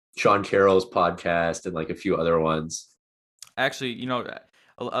Sean Carroll's podcast and like a few other ones. Actually,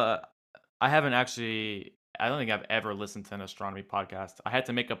 I haven't actually. I don't think I've ever listened to an astronomy podcast. I had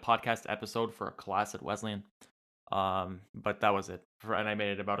to make a podcast episode for a class at Wesleyan, but that was it. And I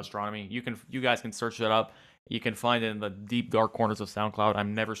made it about astronomy. You guys can search it up. You can find it in the deep dark corners of SoundCloud.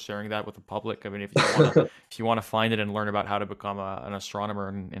 I'm never sharing that with the public. I mean, if you wanna find it and learn about how to become an astronomer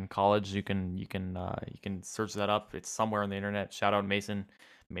in college, you can search that up. It's somewhere on the internet. Shout out Mason.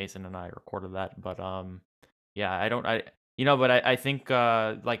 Mason and I recorded that, but yeah, I don't I but I think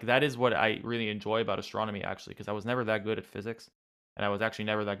like that is what I really enjoy about astronomy, actually, because I was never that good at physics, and I was actually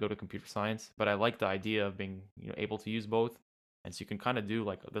never that good at computer science, but I like the idea of being, able to use both. And so you can kind of do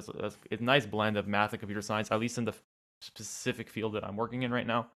like this it's a nice blend of math and computer science, at least in the specific field that I'm working in right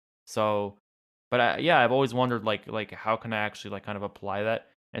now. So, but yeah, I've always wondered like how can I actually like kind of apply that.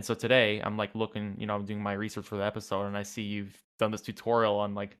 And so today I'm like looking, I'm doing my research for the episode, and I see you've done this tutorial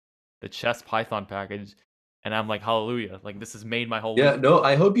on like the chess Python package, and I'm like, hallelujah, like this has made my whole Yeah, week. no,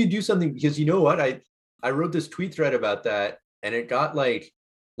 I hope you do something because you know what? I wrote this tweet thread about that and it got like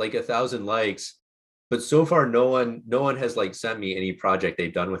 1,000 likes, but so far no one has like sent me any project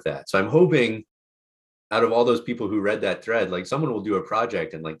they've done with that. So I'm hoping out of all those people who read that thread, like someone will do a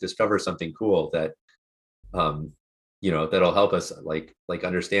project and like discover something cool that um that'll help us like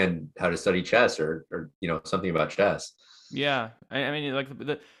understand how to study chess or something about chess. Yeah, I mean, like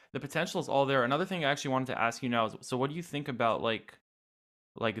the potential is all there. Another thing I actually wanted to ask you now is, so what do you think about like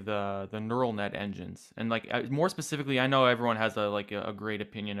the neural net engines, and like more specifically, I know everyone has a great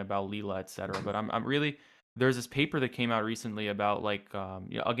opinion about Leela, etc., but I'm really, there's this paper that came out recently about like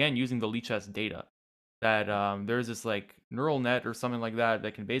again using the Lichess data, that there's this like neural net or something like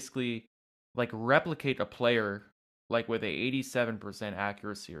that can basically like replicate a player like with a 87%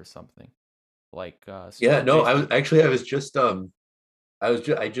 accuracy or something, like Yeah, so no, I was basically. actually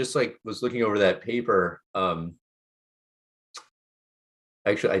I just like was looking over that paper.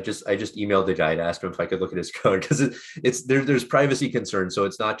 Actually, I just emailed the guy to ask him if I could look at his code because it's there's privacy concerns, so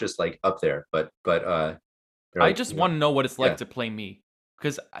it's not just like up there, but You're I like, just want to know what it's like yeah, to play me,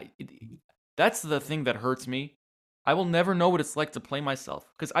 because that's the thing that hurts me. I will never know what it's like to play myself,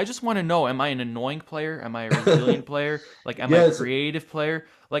 because I just want to know: am I an annoying player? Am I a resilient player? Like, am I a yeah, it's creative player?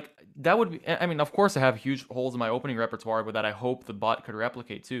 Like that would be. I mean, of course, I have huge holes in my opening repertoire, but that I hope the bot could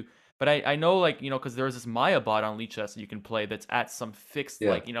replicate too. But I know, like, because there's this Maya bot on Lichess that you can play that's at some fixed,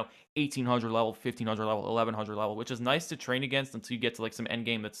 yeah, like, 1800 level, 1500 level, 1100 level, which is nice to train against until you get to like some end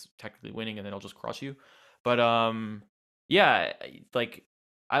game that's technically winning, and then it'll just crush you. But yeah, like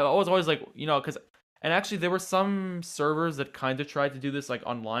I was always like, because, and actually there were some servers that kind of tried to do this like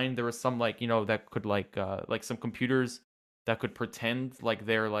online. There was some, like, that could like some computers that could pretend like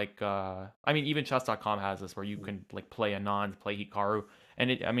they're like I mean, even chess.com has this where you can like play Anand, play Hikaru,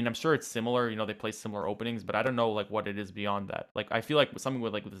 and I mean, I'm sure it's similar, they play similar openings, but I don't know like what it is beyond that. Like I feel like something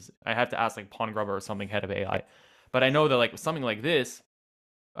with like this, I have to ask like Pawn Grubber or something, head of AI. But I know that like with something like this,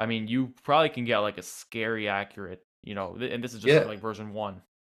 I mean, you probably can get like a scary accurate, and this is just for yeah. like version 1.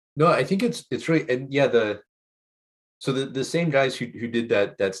 No, I think it's really, and yeah, the same guys who did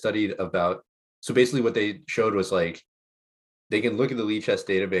that study about, so basically what they showed was like they can look at the Lichess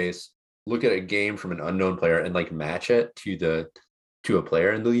database, look at a game from an unknown player, and like match it to a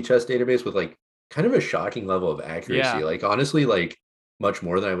player in the Lichess database with like kind of a shocking level of accuracy. Yeah. Like honestly, like much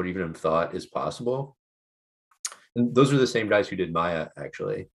more than I would even have thought is possible. And those are the same guys who did Maya,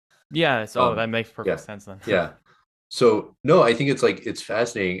 actually. Yeah. So Um, that makes perfect yeah, sense then. yeah. So no, I think it's like it's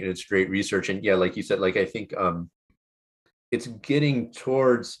fascinating and it's great research. And yeah, like you said, like I think it's getting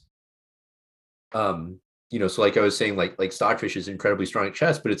towards so like I was saying, like Stockfish is incredibly strong at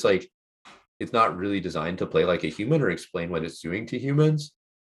chess, but it's like it's not really designed to play like a human or explain what it's doing to humans.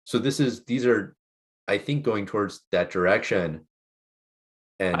 So these are, I think, going towards that direction.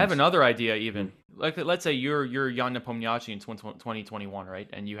 I have And another idea even. mhm, Like, let's say you're Jan Nepomniachtchi in 2021, right?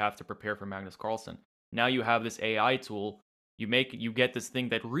 And you have to prepare for Magnus Carlsen. Now you have this AI tool. You get this thing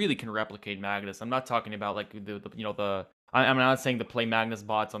that really can replicate Magnus. I'm not talking about like I'm not saying the Play Magnus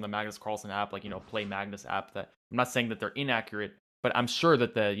bots on the Magnus Carlsen app, like, Play Magnus app. That I'm not saying that they're inaccurate, but I'm sure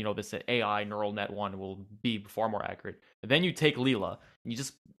that this AI neural net one will be far more accurate. Then you take Leela and you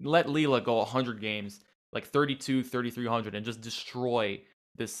just let Leela go 100 games, like 32, 3300, and just destroy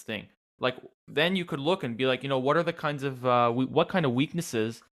this thing. Like, then you could look and be like, what are the kinds of what kind of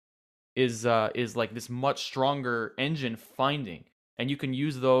weaknesses is like this much stronger engine finding, and you can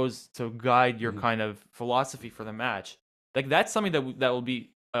use those to guide your mhm. kind of philosophy for the match. Like, that's something that will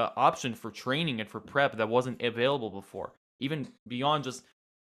be an option for training and for prep that wasn't available before, even beyond just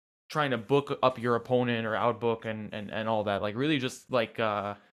trying to book up your opponent or outbook and all that. Like, really just like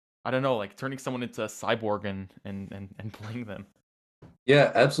I don't know, like turning someone into a cyborg and playing them.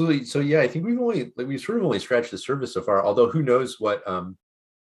 Yeah, absolutely. So yeah, I think we've sort of only scratched the surface so far. Although who knows what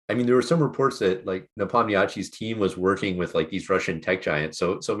I mean, there were some reports that like Nepomniachtchi's team was working with like these Russian tech giants.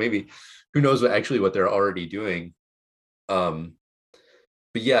 So maybe who knows what they're already doing. Um,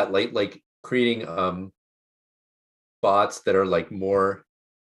 but yeah, like creating bots that are like more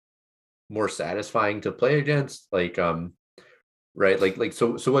satisfying to play against, like right, like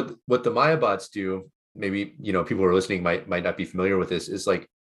so what the Maya bots do, maybe people who are listening might not be familiar with this, is like,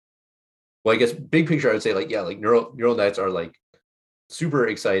 well, I guess big picture I would say, like, yeah, like neural nets are like super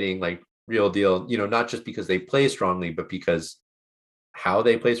exciting, like real deal, not just because they play strongly, but because how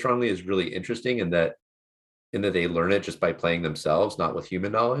they play strongly is really interesting, and that they learn it just by playing themselves, not with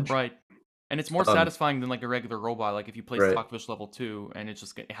human knowledge. Right. And it's more um satisfying than like a regular robot. Like if you play right, Stockfish level 2 and it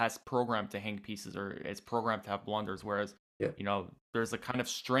has programmed to hang pieces, or it's programmed to have blunders, whereas yeah, there's a kind of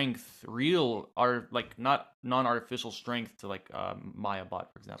strength, real art, like not non-artificial strength to like Maya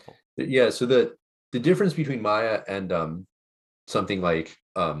bot, for example. yeah. So the difference between Maya and something like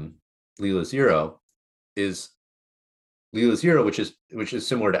Leela Zero is Leela Zero, which is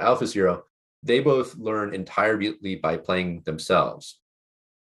similar to Alpha Zero. They both learn entirely by playing themselves.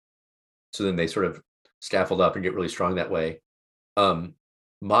 So then they sort of scaffold up and get really strong that way. Um,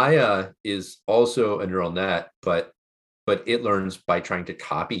 Maya is also a neural net, but it learns by trying to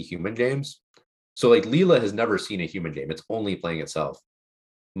copy human games. So like Leela has never seen a human game; it's only playing itself.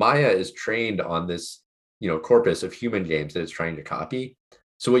 Maya is trained on this, corpus of human games that it's trying to copy.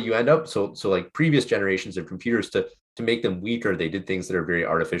 So what you end up, so like previous generations of computers, to make them weaker, they did things that are very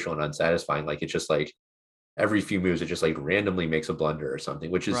artificial and unsatisfying. Like it's just like every few moves, it just like randomly makes a blunder or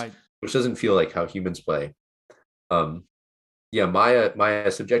something, Right. which doesn't feel like how humans play. Um, yeah, Maya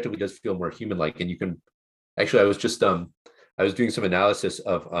subjectively does feel more human like, and you can actually, I was doing some analysis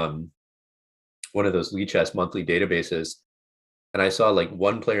of one of those Lichess monthly databases, and I saw like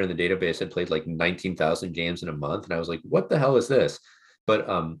one player in the database had played like 19,000 games in a month, and I was like, what the hell is this? but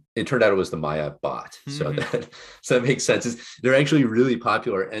it turned out it was the Maya bot. So that makes sense. They're actually really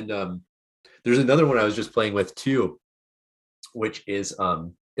popular. And there's another one I was just playing with too, which is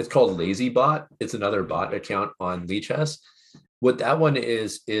it's called Lazy Bot. It's another bot account on Lichess. What that one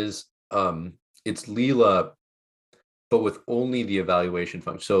is it's Leela, but with only the evaluation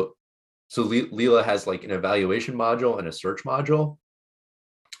function. So Leela has like an evaluation module and a search module.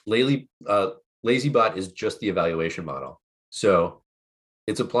 LazyBot is just the evaluation model. So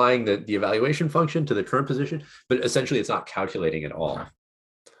it's applying the evaluation function to the current position, but essentially it's not calculating at all.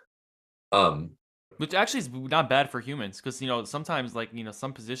 Which actually is not bad for humans, because sometimes like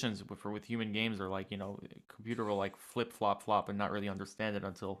some positions with human games are like computer will like flip flop flop and not really understand it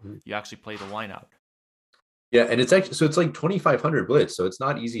until you actually play the line out. Yeah, and it's actually it's like 2,500 blitz, so it's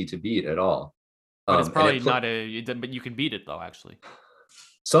not easy to beat at all. But it's probably not but you can beat it though, actually.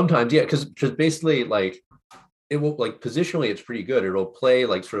 Sometimes, yeah, because basically like it will like positionally it's pretty good. It'll play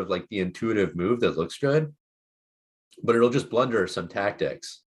like sort of like the intuitive move that looks good, but it'll just blunder some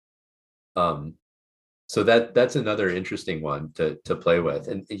tactics. So that's another interesting one to play with.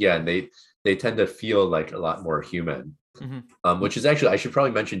 And yeah, and they tend to feel like a lot more human. Which is actually, I should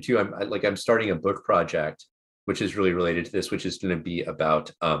probably mention too, I'm starting a book project which is really related to this, which is going to be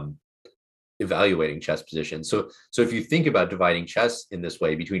about evaluating chess positions. So if you think about dividing chess in this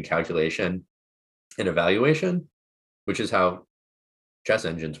way between calculation and evaluation, which is how chess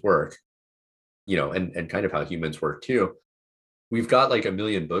engines work, and kind of how humans work too, we've got like a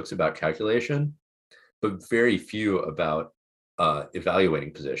million books about calculation, but very few about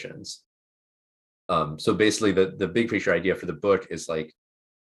evaluating positions. So basically the big picture idea for the book is like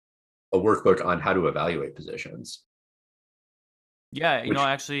a workbook on how to evaluate positions. Yeah,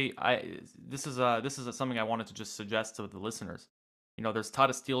 actually, this is something I wanted to just suggest to the listeners. There's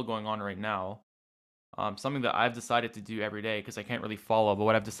Tata Steel going on right now. Something that I've decided to do every day because I can't really follow. But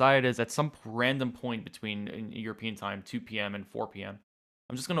what I've decided is at some random point between in European time, 2 p.m. and 4 p.m.,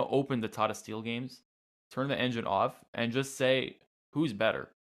 I'm just gonna open the Tata Steel games, turn the engine off, and just say who's better,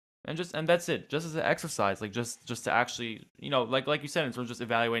 and that's it. Just as an exercise, like just to actually, like you said, in terms of just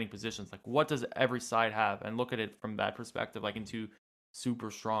evaluating positions, like what does every side have, and look at it from that perspective, like into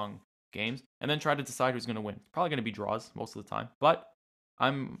super strong games, and then try to decide who's gonna win. It's probably gonna be draws most of the time, but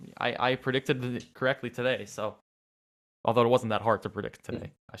I predicted it correctly today, so although it wasn't that hard to predict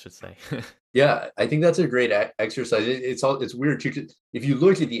today, I should say. Yeah, I think that's a great exercise. It's weird too. If you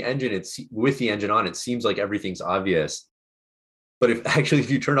look at the engine, it's with the engine on, it seems like everything's obvious. But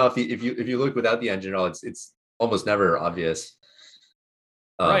if you turn off if you look without the engine on, it's almost never obvious.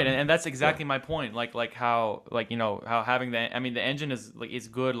 Right, and that's exactly my point. Like how how having the engine is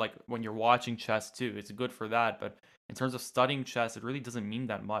good like when you're watching chess too. It's good for that, but in terms of studying chess, it really doesn't mean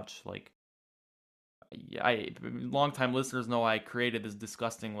that much. Like longtime listeners know I created this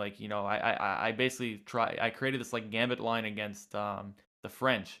disgusting I basically I created this like gambit line against the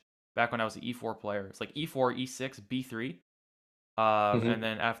French back when I was an E4 player. It's like E4, E6, B3, and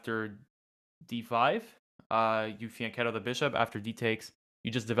then after D5, you fianchetto the bishop. After D takes,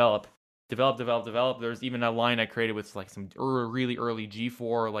 you just develop. There's even a line I created with like some really early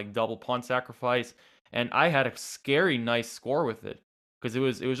G4 like double pawn sacrifice, and I had a scary nice score with it because it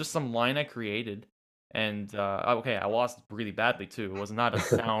was just some line I created, and okay, I lost really badly too. It was not a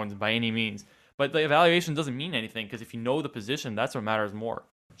sound by any means, but the evaluation doesn't mean anything because if you know the position, that's what matters more.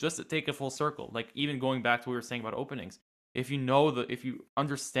 Just to take a full circle, like even going back to what we were saying about openings. If you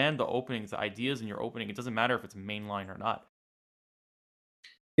understand the openings, the ideas in your opening, it doesn't matter if it's mainline or not.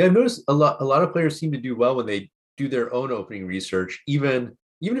 Yeah, I've noticed a lot of players seem to do well when they do their own opening research, even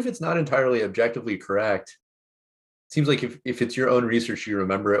if it's not entirely objectively correct. It seems like if it's your own research, you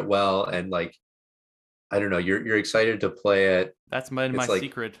remember it well, and like I don't know, you're excited to play it. That's my like,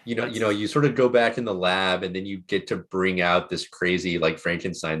 secret. You sort of go back in the lab and then you get to bring out this crazy like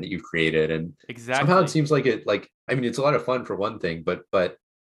Frankenstein that you've created. And somehow it seems like it's a lot of fun for one thing, but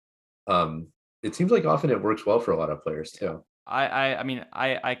it seems like often it works well for a lot of players too.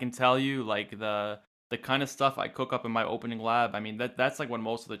 I can tell you like the kind of stuff I cook up in my opening lab. I mean that's like what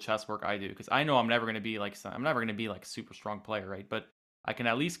most of the chess work I do because I know I'm never gonna be like a super strong player, right? But I can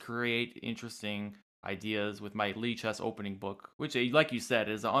at least create interesting ideas with my Lichess opening book, which like you said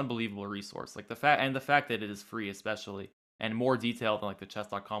is an unbelievable resource. Like the fact that it is free especially and more detailed than like the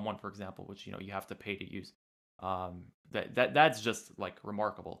chess.com one, for example, which you have to pay to use. That's just like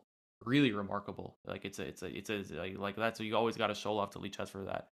remarkable, really remarkable. Like it's a like that's what you always got to show off to Lichess for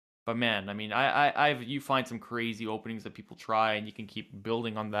that. But man, I mean, I've you find some crazy openings that people try, and you can keep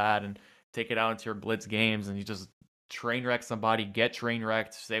building on that and take it out into your blitz games, and you just train wreck somebody, get train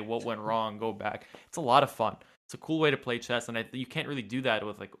wrecked, say what went wrong, go back. It's a lot of fun. it's a cool way to play chess, and you can't really do that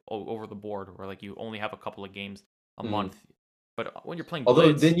with like over the board, where like you only have a couple of games a Mm. month. But when you're playing Although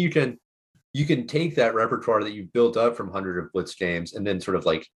Blitz, then you can take that repertoire that you've built up from 100 of Blitz games and then sort of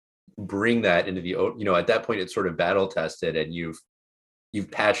like bring that into at that point it's sort of battle tested and you've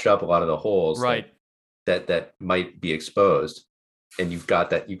patched up a lot of the holes that right? that might be exposed, and you've got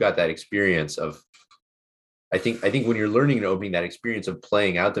that experience of I think when you're learning and opening, that experience of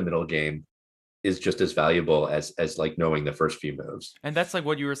playing out the middle game is just as valuable as like knowing the first few moves. And that's like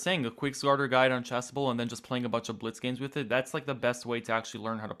what you were saying, a quick starter guide on Chessable and then just playing a bunch of blitz games with it. That's like the best way to actually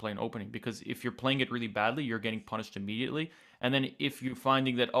learn how to play an opening, because if you're playing it really badly, you're getting punished immediately. And then if you're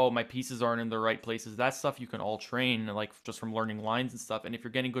finding that, oh, my pieces aren't in the right places, that stuff you can all train, like just from learning lines and stuff. And if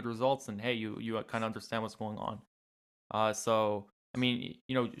you're getting good results, then hey, you kind of understand what's going on. So I mean,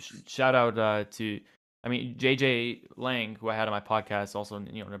 shout out to, I mean, JJ Lang, who I had on my podcast, also,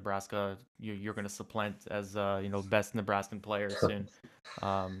 Nebraska. You're going to supplant as best Nebraskan player soon.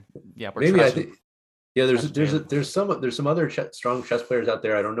 Yeah, we're Maybe I trashing think yeah. There's trashing there's a, Jalen. there's some other strong chess players out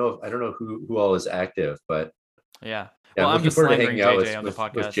there. I don't know who all is active, but Yeah. yeah, Well, I'm I'm looking just forward to slandering hanging out JJ with on the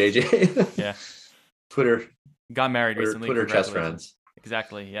with podcast. JJ. Yeah. Twitter Got married Twitter recently. Twitter chess Congratulations. friends.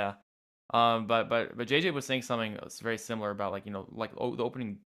 Exactly. Yeah. But JJ was saying something that's very similar about, like, like, oh, the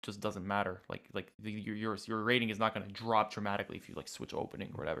opening just doesn't matter. Like your rating is not going to drop dramatically if you like switch opening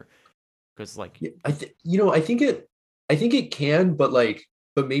or whatever. Because like, Yeah, I think it can, but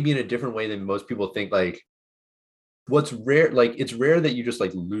maybe in a different way than most people think. Like what's rare, like it's rare that you just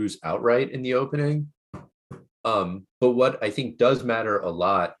like lose outright in the opening. But what I think does matter a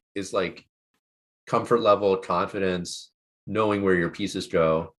lot is like comfort level, confidence, knowing where your pieces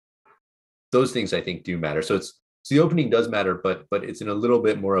go. Those things I think do matter. So the opening does matter, but it's in a little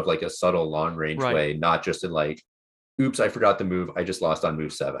bit more of like a subtle long range right, way, not just in like, oops, I forgot the move. I just lost on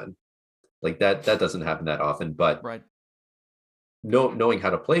move 7. Like that doesn't happen that often, but right. knowing how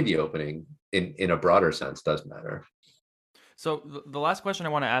to play the opening in a broader sense does matter. So the last question I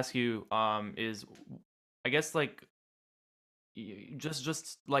want to ask you is, I guess, like,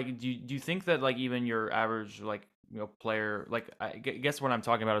 just like, do you think that, like, even your average, like, player, like, guess what I'm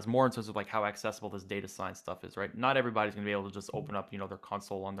talking about is more in terms of like how accessible this data science stuff is, right? Not everybody's gonna be able to just open up their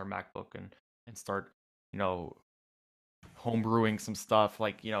console on their MacBook and start you know homebrewing some stuff,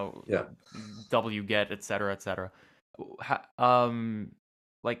 like, Yeah. wget, et cetera, et cetera.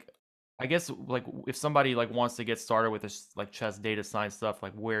 Like, I guess, like, if somebody like wants to get started with this like chess data science stuff,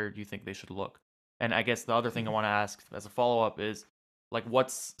 like, where do you think they should look? And I guess the other thing I want to ask as a follow up is, like,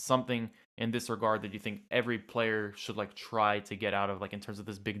 what's something in this regard that you think every player should like try to get out of, like, in terms of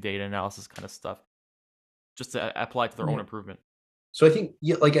this big data analysis kind of stuff, just to apply to their own Yeah. improvement? So I think,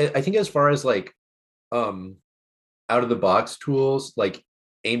 yeah, like I think as far as like um out of the box tools, like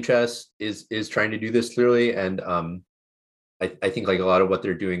aim chess is trying to do this clearly. And I think like a lot of what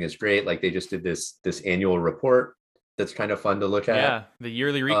they're doing is great. Like they just did this annual report that's kind of fun to look at. Yeah, the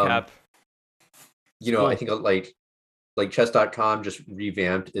yearly um recap. It's I cool. think like chess.com just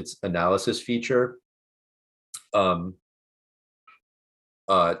revamped its analysis feature um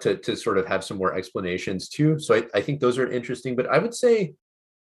to sort of have some more explanations too. So I think those are interesting, but I would say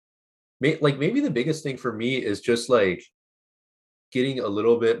maybe the biggest thing for me is just like getting a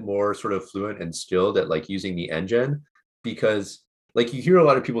little bit more sort of fluent and skilled at like using the engine, because like you hear a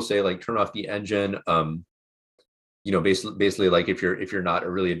lot of people say like turn off the engine. Basically like if you're not a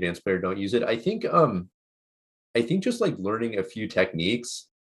really advanced player, don't use it. I think just like learning a few techniques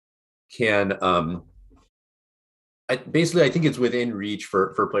can I think it's within reach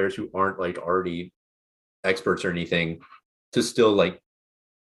for players who aren't like already experts or anything to still like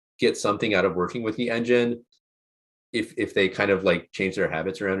get something out of working with the engine if they kind of like change their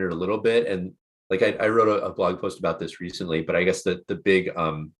habits around it a little bit. And like I wrote a blog post about this recently, but I guess the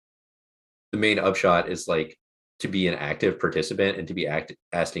main upshot is like to be an active participant and to be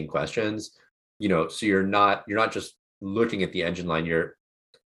asking questions. So you're not just looking at the engine line, you're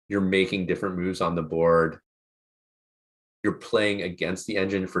making different moves on the board, you're playing against the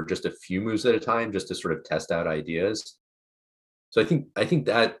engine for just a few moves at a time just to sort of test out ideas. So I think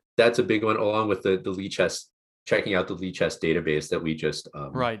that's a big one, along with the Lichess, checking out the Lichess database that we just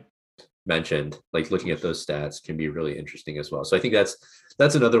Right. mentioned. Like looking at those stats can be really interesting as well. So I think that's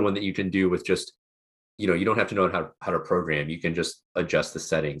another one that you can do with just you don't have to know how to program. You can just adjust the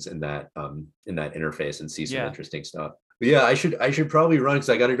settings in that interface and see some Yeah. interesting stuff. But yeah, I should probably run because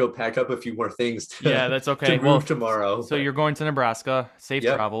I got to go pack up a few more things Yeah, to that's to okay. move Well, tomorrow. so you're But going to Nebraska. Safe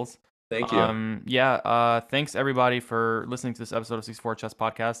yep, travels. thank you. Yeah, thanks everybody for listening to this episode of 64 Chess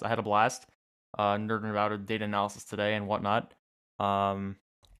Podcast. I had a blast nerding about data analysis today and whatnot. Um,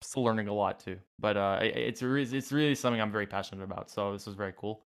 still learning a lot too. But it's really something I'm very passionate about. So this was very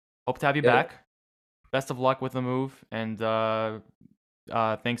cool. Hope to have you Yeah, back. Best of luck with the move, and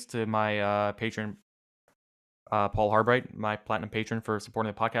thanks to my patron Paul Harbright, my platinum patron, for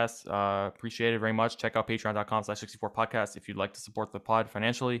supporting the podcast. Appreciate it very much. Check out patreon.com/64podcast if you'd like to support the pod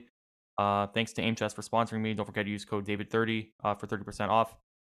financially. Thanks to Aim Chess for sponsoring me. Don't forget to use code David30 for 30% off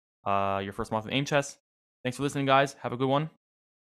your first month of Aim Chess. Thanks for listening, guys. Have a good one.